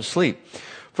fallen asleep.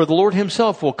 For the Lord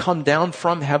Himself will come down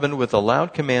from heaven with a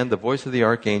loud command, the voice of the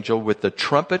archangel, with the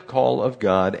trumpet call of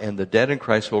God, and the dead in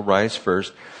Christ will rise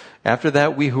first. After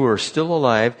that, we who are still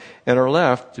alive and are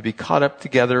left to be caught up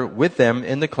together with them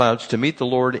in the clouds to meet the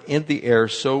Lord in the air,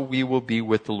 so we will be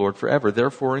with the Lord forever.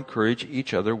 Therefore, encourage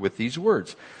each other with these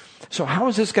words. So how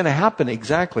is this going to happen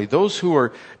exactly? Those who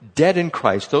are dead in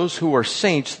Christ, those who are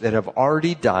saints that have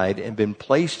already died and been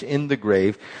placed in the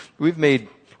grave,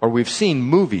 we've seen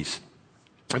movies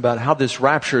about how this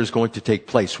rapture is going to take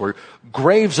place, where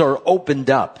graves are opened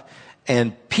up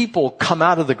and people come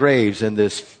out of the graves in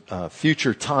this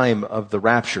future time of the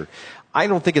rapture. I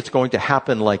don't think it's going to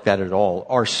happen like that at all.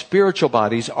 Our spiritual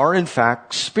bodies are in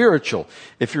fact spiritual.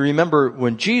 If you remember,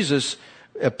 when Jesus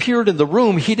appeared in the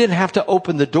room, He didn't have to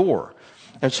open the door.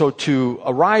 And so to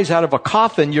arise out of a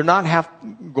coffin, you're not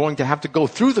going to have to go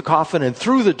through the coffin and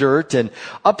through the dirt and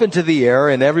up into the air,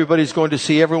 and everybody's going to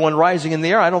see everyone rising in the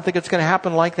air. I don't think it's going to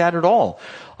happen like that at all.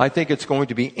 I think it's going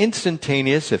to be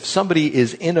instantaneous. If somebody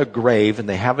is in a grave and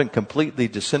they haven't completely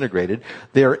disintegrated,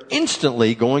 they're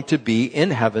instantly going to be in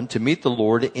heaven to meet the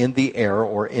Lord in the air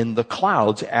or in the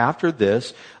clouds after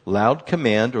this loud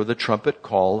command or the trumpet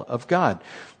call of God.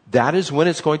 That is when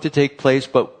it's going to take place,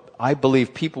 but I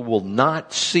believe people will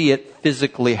not see it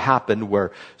physically happen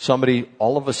where somebody,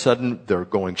 all of a sudden, they're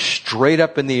going straight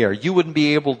up in the air. You wouldn't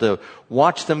be able to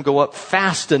watch them go up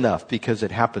fast enough because it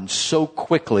happens so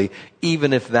quickly,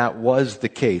 even if that was the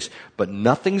case. But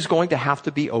nothing's going to have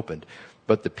to be opened.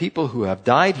 But the people who have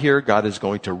died here, God is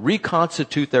going to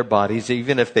reconstitute their bodies,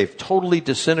 even if they've totally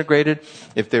disintegrated.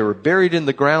 If they were buried in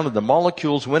the ground and the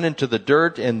molecules went into the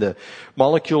dirt and the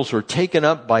molecules were taken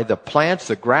up by the plants,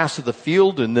 the grass of the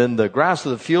field, and then the grass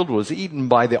of the field was eaten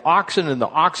by the oxen and the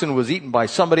oxen was eaten by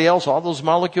somebody else, all those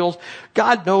molecules.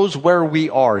 God knows where we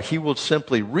are. He will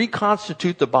simply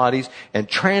reconstitute the bodies and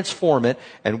transform it,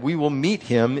 and we will meet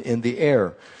Him in the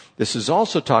air. This is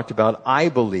also talked about, I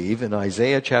believe, in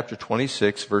Isaiah chapter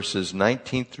 26, verses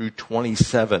 19 through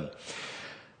 27.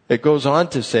 It goes on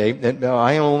to say, and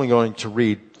I am only going to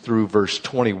read through verse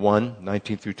 21,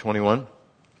 19 through 21.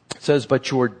 It says,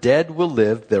 "But your dead will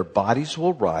live, their bodies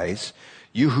will rise.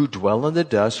 You who dwell in the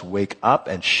dust, wake up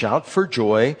and shout for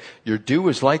joy. Your dew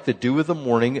is like the dew of the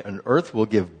morning, and earth will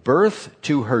give birth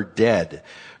to her dead.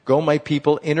 Go, my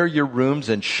people, enter your rooms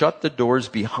and shut the doors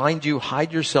behind you.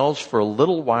 Hide yourselves for a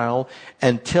little while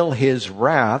until His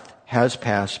wrath has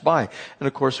passed by." And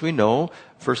of course we know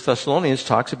 1 Thessalonians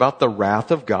talks about the wrath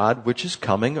of God, which is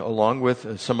coming along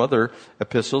with some other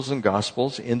epistles and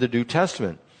gospels in the New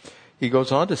Testament. He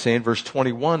goes on to say in verse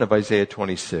 21 of Isaiah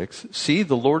 26, "See,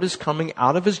 the Lord is coming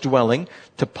out of His dwelling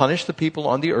to punish the people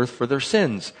on the earth for their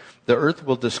sins. The earth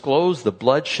will disclose the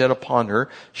blood shed upon her.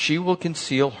 She will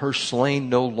conceal her slain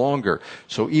no longer."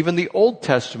 So even the Old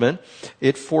Testament,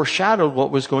 it foreshadowed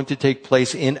what was going to take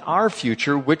place in our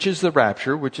future, which is the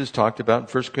rapture, which is talked about in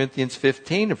 1 Corinthians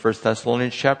 15 and 1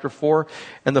 Thessalonians chapter 4.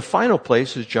 And the final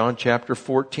place is John chapter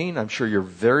 14. I'm sure you're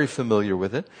very familiar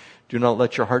with it. "Do not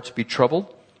let your hearts be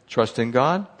troubled. Trust in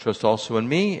God, trust also in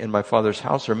me. In my Father's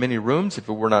house are many rooms. If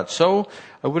it were not so,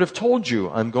 I would have told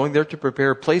you. I'm going there to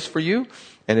prepare a place for you.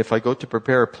 And if I go to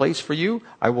prepare a place for you,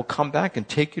 I will come back and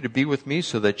take you to be with me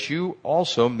so that you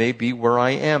also may be where I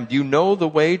am. You know the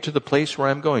way to the place where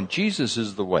I'm going." Jesus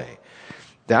is the way.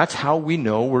 That's how we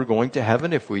know we're going to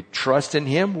heaven. If we trust in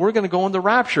Him, we're going to go in the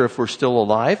rapture if we're still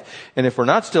alive. And if we're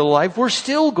not still alive, we're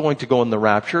still going to go in the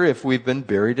rapture if we've been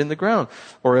buried in the ground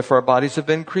or if our bodies have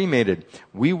been cremated.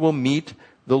 We will meet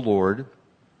the Lord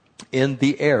in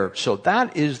the air. So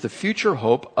that is the future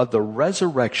hope of the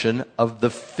resurrection of the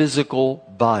physical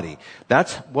body.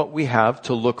 That's what we have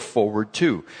to look forward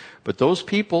to. But those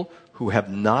people who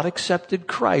have not accepted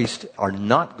Christ are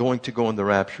not going to go in the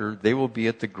rapture. They will be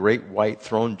at the great white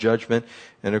throne judgment.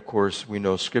 And of course, we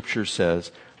know Scripture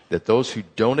says that those who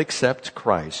don't accept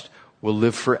Christ will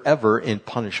live forever in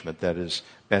punishment. That is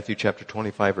Matthew chapter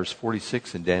 25, verse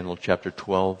 46, and Daniel chapter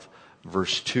 12,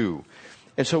 verse 2.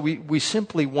 And so we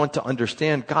simply want to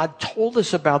understand God told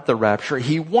us about the rapture.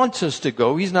 He wants us to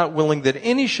go. He's not willing that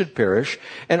any should perish.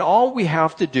 And all we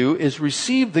have to do is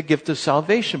receive the gift of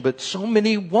salvation. But so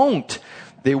many won't.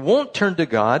 They won't turn to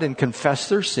God and confess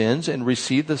their sins and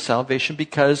receive the salvation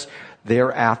because they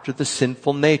are after the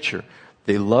sinful nature.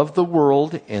 They love the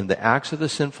world and the acts of the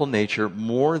sinful nature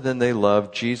more than they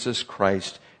love Jesus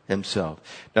Christ Himself.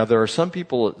 Now, there are some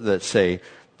people that say,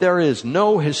 there is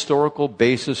no historical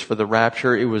basis for the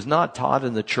rapture. It was not taught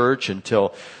in the church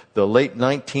until the late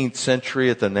 19th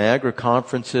century at the Niagara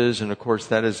conferences. And of course,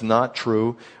 that is not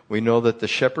true. We know that the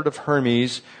Shepherd of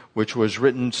Hermes, which was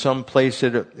written someplace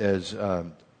as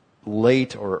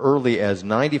late or early as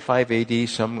 95 AD,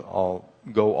 some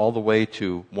go all the way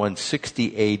to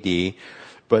 160 AD.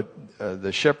 But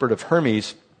the Shepherd of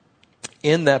Hermes,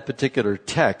 in that particular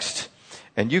text,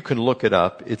 and you can look it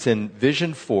up, it's in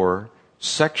Vision 4,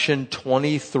 Section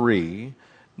 23,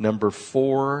 number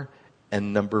 4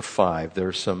 and number 5. There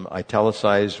are some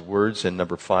italicized words in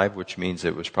number 5, which means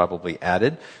it was probably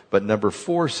added. But number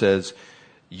 4 says,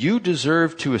 "You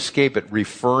deserve to escape it,"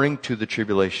 referring to the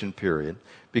tribulation period,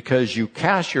 "because you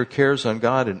cast your cares on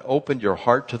God and opened your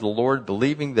heart to the Lord,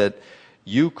 believing that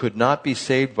you could not be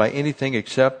saved by anything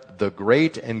except the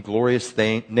great and glorious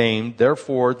name.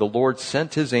 Therefore, the Lord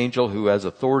sent His angel who has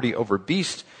authority over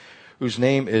beasts, whose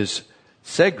name is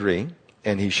Segri,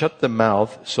 and he shut the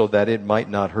mouth so that it might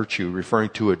not hurt you, referring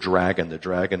to a dragon, the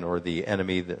dragon or the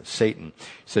enemy, Satan. He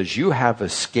says, you have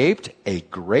escaped a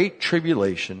great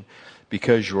tribulation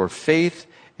because your faith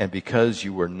and because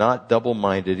you were not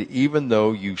double-minded, even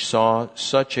though you saw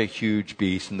such a huge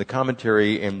beast. And the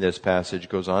commentary in this passage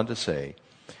goes on to say,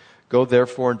 go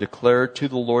therefore and declare to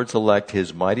the Lord's elect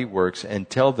his mighty works, and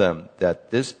tell them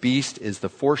that this beast is the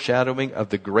foreshadowing of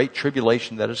the great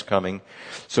tribulation that is coming.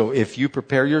 So if you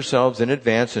prepare yourselves in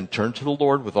advance and turn to the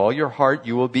Lord with all your heart,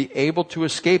 you will be able to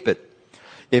escape it.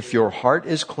 If your heart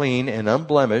is clean and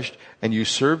unblemished, and you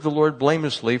serve the Lord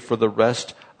blamelessly for the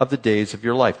rest of the days of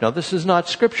your life. Now, this is not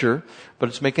Scripture, but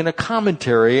it's making a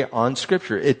commentary on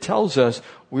Scripture. It tells us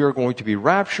we are going to be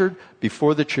raptured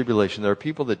before the tribulation. There are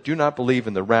people that do not believe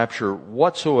in the rapture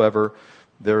whatsoever.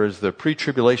 There is the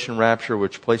pre-tribulation rapture,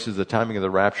 which places the timing of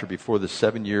the rapture before the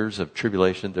 7 years of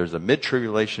tribulation. There's a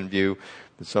mid-tribulation view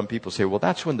that some people say, well,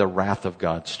 that's when the wrath of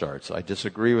God starts. I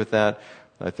disagree with that.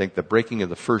 I think the breaking of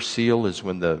the first seal is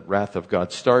when the wrath of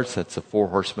God starts. That's the 4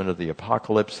 horsemen of the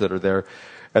apocalypse that are there.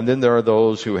 And then there are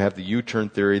those who have the U-turn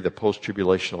theory, the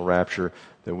post-tribulational rapture,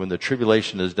 that when the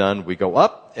tribulation is done, we go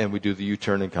up and we do the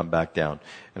U-turn and come back down.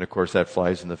 And of course, that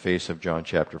flies in the face of John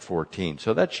chapter 14.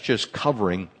 So that's just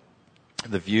covering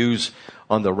the views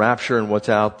on the rapture and what's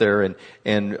out there,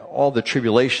 and all the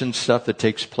tribulation stuff that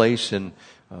takes place in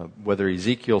whether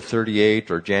Ezekiel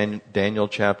 38 or Daniel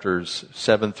chapters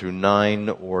 7 through 9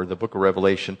 or the book of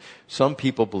Revelation. Some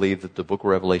people believe that the book of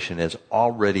Revelation has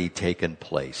already taken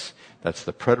place. That's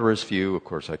the preterist view. Of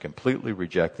course, I completely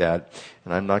reject that,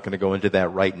 and I'm not going to go into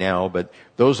that right now, but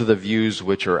those are the views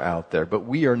which are out there. But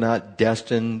we are not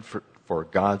destined for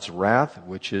God's wrath,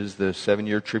 which is the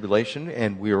 7-year tribulation,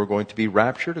 and we are going to be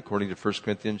raptured according to 1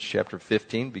 Corinthians chapter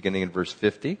 15, beginning in verse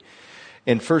 50.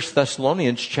 In 1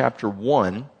 Thessalonians chapter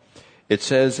 1, it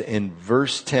says in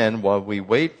verse 10, while we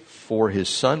wait for his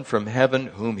Son from heaven,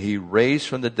 whom he raised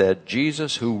from the dead,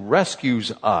 Jesus, who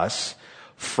rescues us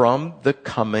from the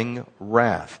coming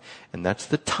wrath. And that's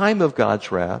the time of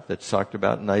God's wrath that's talked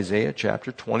about in Isaiah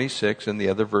chapter 26 and the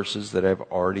other verses that I've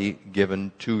already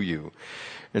given to you.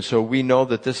 And so we know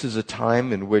that this is a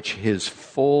time in which his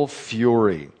full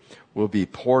fury will be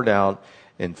poured out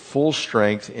in full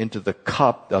strength into the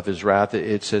cup of his wrath.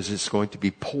 It says it's going to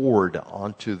be poured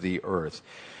onto the earth.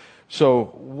 So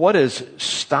what is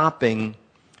stopping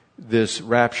this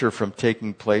rapture from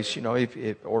taking place? You know,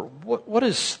 what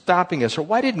is stopping us? Or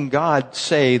why didn't God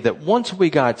say that once we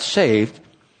got saved,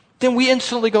 then we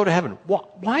instantly go to heaven?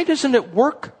 Why doesn't it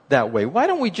work that way? Why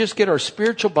don't we just get our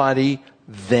spiritual body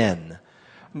then?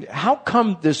 How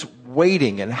come this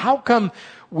waiting, and how come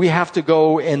we have to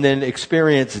go and then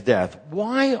experience death?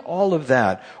 Why all of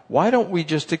that? Why don't we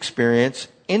just experience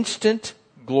instant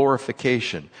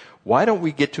glorification? Why don't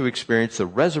we get to experience the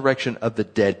resurrection of the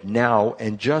dead now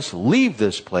and just leave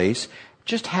this place,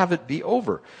 just have it be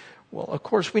over? Well, of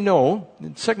course, we know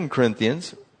in 2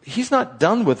 Corinthians, he's not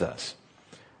done with us.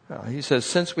 He says,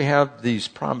 since we have these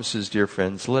promises, dear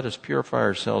friends, let us purify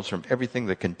ourselves from everything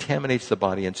that contaminates the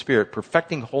body and spirit,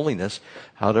 perfecting holiness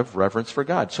out of reverence for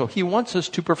God. So he wants us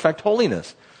to perfect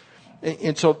holiness.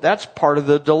 And so that's part of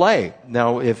the delay.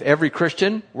 Now, if every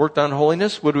Christian worked on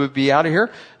holiness, would we be out of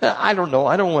here? I don't know.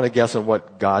 I don't want to guess on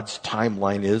what God's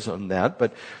timeline is on that.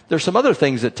 But there's some other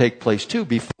things that take place too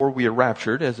before we are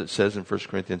raptured, as it says in 1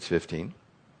 Corinthians 15.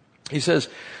 He says,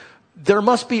 there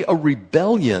must be a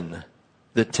rebellion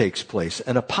that takes place,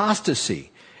 an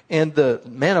apostasy. And the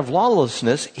man of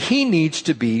lawlessness, he needs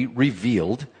to be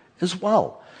revealed as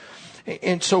well.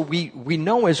 And so we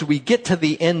know as we get to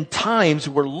the end times,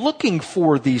 we're looking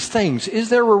for these things. Is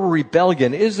there a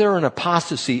rebellion? Is there an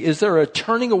apostasy? Is there a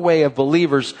turning away of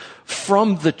believers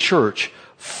from the church,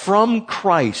 from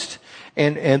Christ,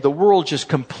 and the world just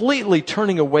completely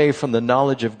turning away from the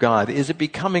knowledge of God? Is it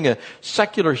becoming a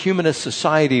secular humanist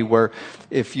society where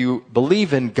if you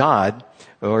believe in God,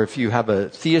 or if you have a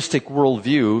theistic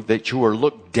worldview, that you are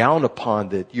looked down upon,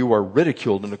 that you are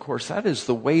ridiculed? And of course, that is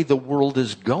the way the world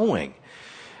is going.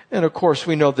 And of course,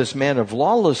 we know this man of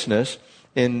lawlessness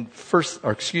in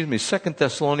 2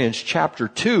 Thessalonians chapter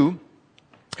 2.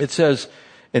 It says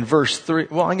in verse 3,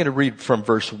 well, I'm going to read from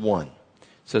verse 1. It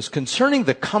says, concerning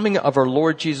the coming of our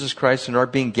Lord Jesus Christ and our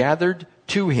being gathered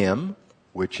to him,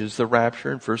 which is the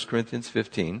rapture in 1 Corinthians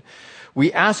 15,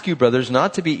 we ask you, brothers,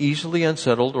 not to be easily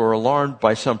unsettled or alarmed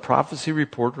by some prophecy,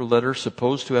 report, or letter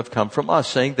supposed to have come from us,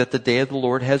 saying that the day of the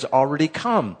Lord has already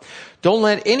come. Don't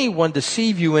let anyone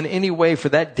deceive you in any way, for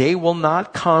that day will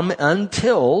not come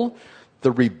until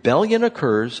The rebellion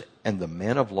occurs, and the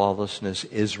man of lawlessness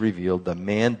is revealed, the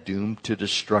man doomed to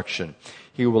destruction.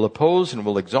 He will oppose and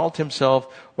will exalt himself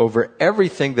over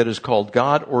everything that is called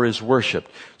God or is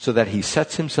worshipped, so that he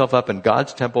sets himself up in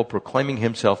God's temple, proclaiming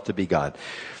himself to be God.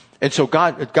 And so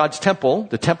God's temple,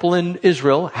 the temple in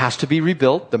Israel, has to be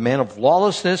rebuilt. The man of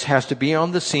lawlessness has to be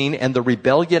on the scene, and the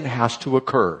rebellion has to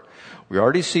occur. We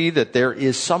already see that there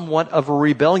is somewhat of a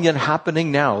rebellion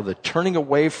happening now, the turning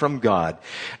away from God.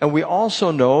 And we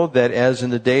also know that as in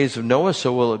the days of Noah,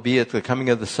 so will it be at the coming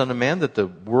of the Son of Man, that the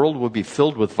world will be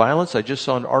filled with violence. I just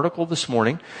saw an article this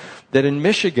morning that in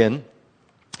Michigan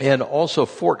and also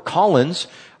Fort Collins,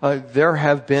 there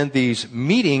have been these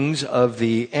meetings of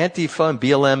the Antifa and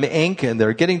BLM Inc., and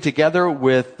they're getting together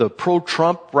with the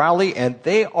pro-Trump rally, and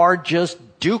they are just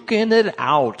duking it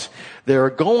out.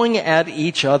 They're going at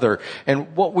each other.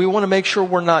 And what we want to make sure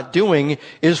we're not doing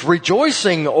is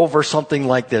rejoicing over something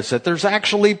like this, that there's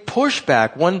actually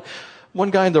pushback. One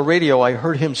guy on the radio, I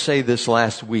heard him say this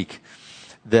last week,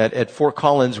 that at Fort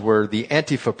Collins, where the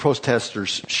Antifa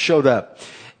protesters showed up,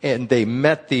 and they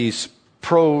met these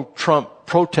pro-Trump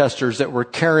protesters that were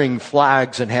carrying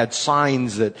flags and had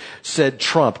signs that said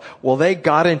Trump. Well, they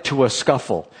got into a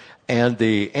scuffle. And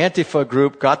the Antifa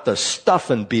group got the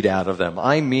stuffing beat out of them.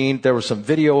 I mean, there was some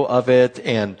video of it,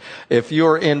 and if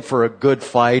you're in for a good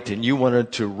fight and you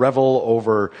wanted to revel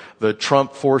over the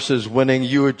Trump forces winning,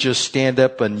 you would just stand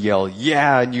up and yell,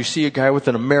 yeah, and you see a guy with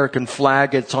an American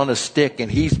flag, it's on a stick,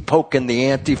 and he's poking the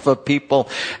Antifa people,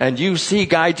 and you see a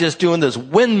guy just doing this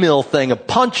windmill thing of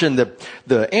punching the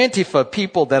Antifa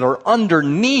people that are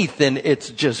underneath, and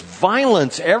it's just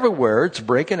violence everywhere. It's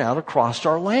breaking out across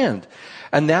our land.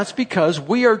 And that's because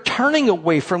we are turning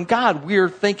away from God. We are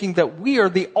thinking that we are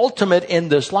the ultimate in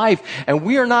this life, and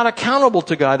we are not accountable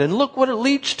to God. And look what it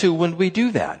leads to when we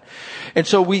do that. And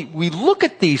so we look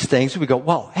at these things and we go,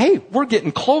 well, hey, we're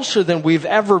getting closer than we've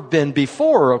ever been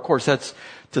before. Of course, that's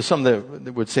to some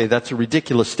that would say that's a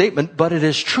ridiculous statement, but it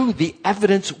is true. The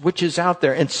evidence which is out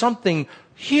there, and something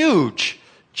huge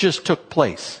just took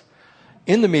place.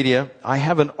 In the media, I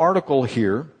have an article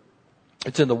here.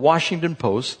 It's in the Washington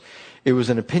Post. It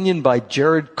was an opinion by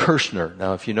Jared Kushner.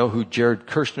 Now, if you know who Jared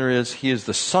Kushner is, he is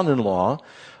the son-in-law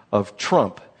of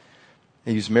Trump.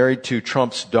 He's married to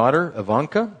Trump's daughter,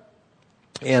 Ivanka.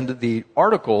 And the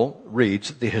article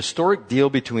reads, the historic deal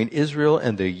between Israel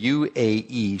and the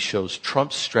UAE shows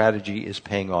Trump's strategy is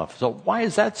paying off. So why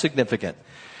is that significant?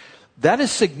 That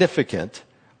is significant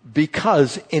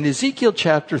because in Ezekiel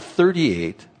chapter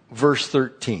 38, verse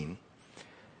 13,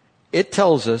 it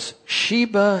tells us,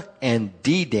 Sheba and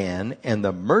Dedan and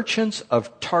the merchants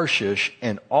of Tarshish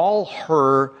and all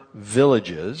her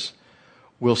villages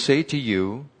will say to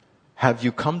you, have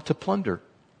you come to plunder?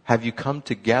 Have you come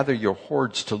to gather your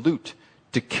hoards to loot,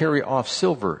 to carry off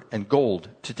silver and gold,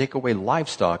 to take away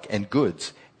livestock and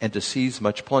goods, and to seize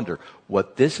much plunder?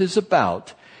 What this is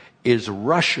about is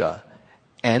Russia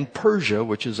and Persia,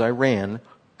 which is Iran,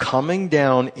 coming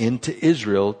down into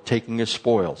Israel, taking a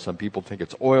spoil. Some people think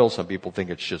it's oil. Some people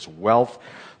think it's just wealth.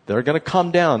 They're going to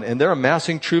come down, and they're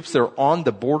amassing troops. They're on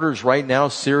the borders right now,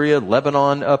 Syria,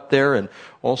 Lebanon up there, and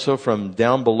also from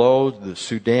down below, the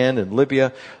Sudan and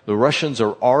Libya. The Russians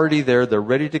are already there. They're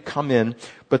ready to come in.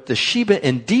 But the Sheba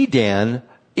and Dedan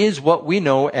is what we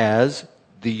know as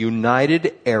the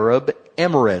United Arab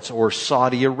Emirates, or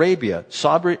Saudi Arabia.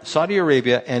 Saudi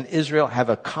Arabia and Israel have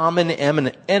a common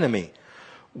enemy,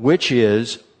 which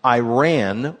is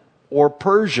Iran or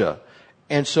Persia.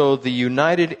 And so the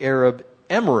United Arab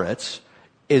Emirates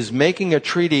is making a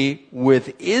treaty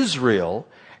with Israel,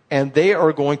 and they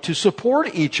are going to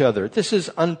support each other. This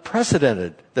is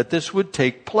unprecedented that this would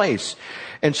take place.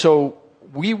 And so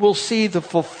we will see the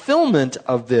fulfillment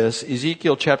of this,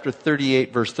 Ezekiel chapter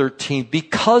 38, verse 13,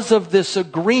 because of this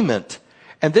agreement.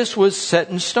 And this was set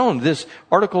in stone. This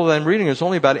article that I'm reading is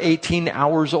only about 18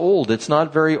 hours old. It's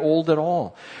not very old at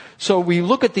all. So we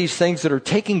look at these things that are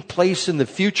taking place in the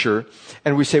future,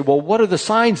 and we say, well, what are the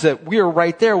signs that we are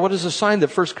right there? What is the sign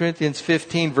that 1 Corinthians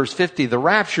 15, verse 50, the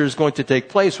rapture is going to take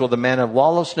place? Well, the man of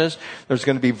lawlessness, there's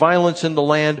going to be violence in the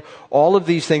land, all of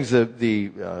these things,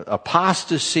 the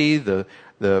apostasy, the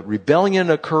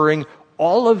rebellion occurring,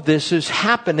 all of this is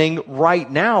happening right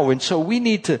now. And so we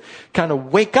need to kind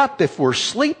of wake up if we're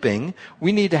sleeping.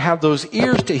 We need to have those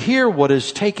ears to hear what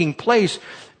is taking place,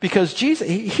 because Jesus,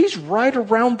 he's right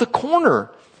around the corner.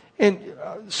 And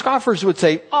scoffers would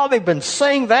say, oh, they've been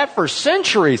saying that for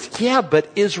centuries. Yeah, but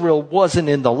Israel wasn't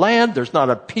in the land. There's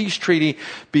not a peace treaty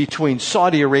between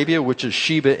Saudi Arabia, which is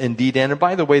Sheba and Dedan. And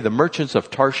by the way, the merchants of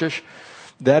Tarshish,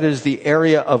 that is the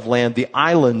area of land, the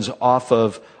islands off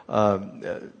of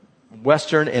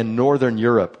Western and Northern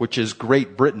Europe, which is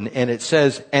Great Britain. And it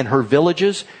says, and her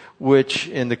villages, which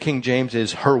in the King James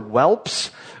is her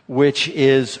whelps, which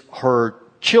is her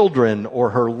children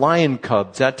or her lion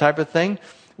cubs, that type of thing.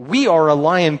 We are a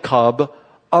lion cub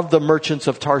of the merchants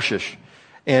of Tarshish,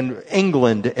 and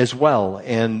England as well,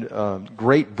 and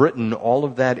Great Britain, all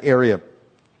of that area.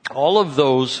 All of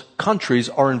those countries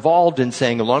are involved in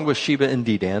saying, along with Sheba and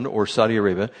Dedan, or Saudi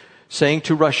Arabia, saying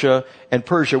to Russia and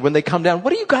Persia, when they come down,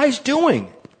 what are you guys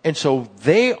doing? And so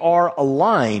they are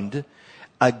aligned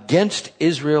against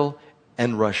Israel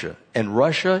and Russia. And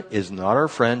Russia is not our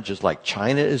friend, just like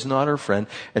China is not our friend.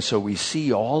 And so we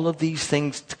see all of these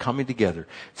things coming together.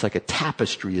 It's like a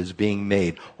tapestry is being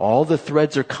made. All the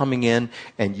threads are coming in,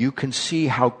 and you can see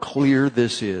how clear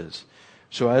this is.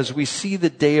 So as we see the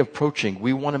day approaching,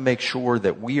 we want to make sure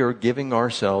that we are giving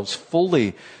ourselves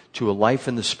fully to a life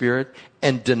in the Spirit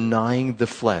and denying the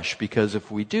flesh. Because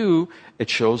if we do, it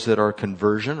shows that our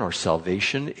conversion, our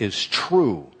salvation is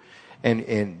true.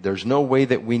 And there's no way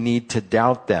that we need to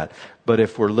doubt that. But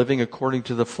if we're living according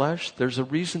to the flesh, there's a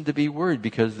reason to be worried,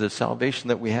 because the salvation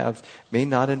that we have may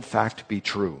not in fact be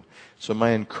true. So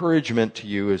my encouragement to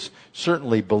you is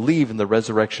certainly believe in the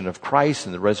resurrection of Christ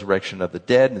and the resurrection of the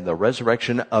dead and the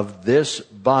resurrection of this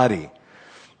body.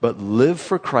 But live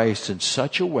for Christ in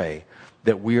such a way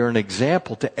that we are an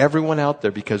example to everyone out there,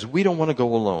 because we don't want to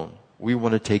go alone. We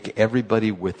want to take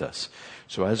everybody with us.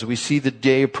 So as we see the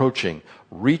day approaching,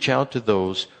 reach out to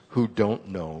those who don't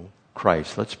know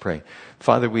Christ. Let's pray.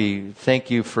 Father, we thank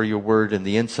you for your word and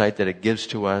the insight that it gives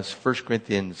to us. 1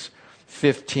 Corinthians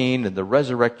 15 and the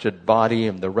resurrected body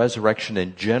and the resurrection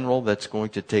in general that's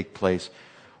going to take place.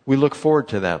 We look forward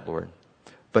to that, Lord.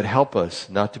 But help us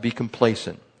not to be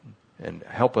complacent, and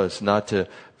help us not to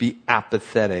be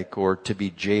apathetic or to be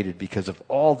jaded because of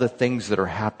all the things that are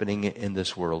happening in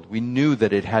this world. We knew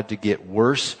that it had to get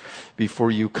worse before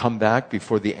you come back,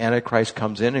 before the Antichrist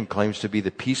comes in and claims to be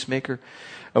the peacemaker.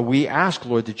 We ask,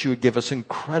 Lord, that you would give us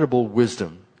incredible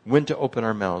wisdom, when to open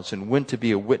our mouths and when to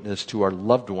be a witness to our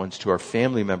loved ones, to our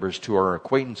family members, to our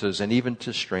acquaintances, and even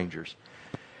to strangers.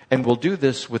 And we'll do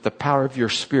this with the power of your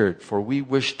Spirit, for we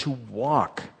wish to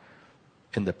walk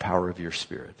in the power of your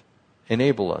Spirit.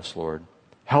 Enable us, Lord.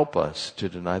 Help us to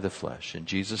deny the flesh. In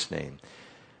Jesus' name,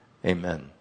 amen.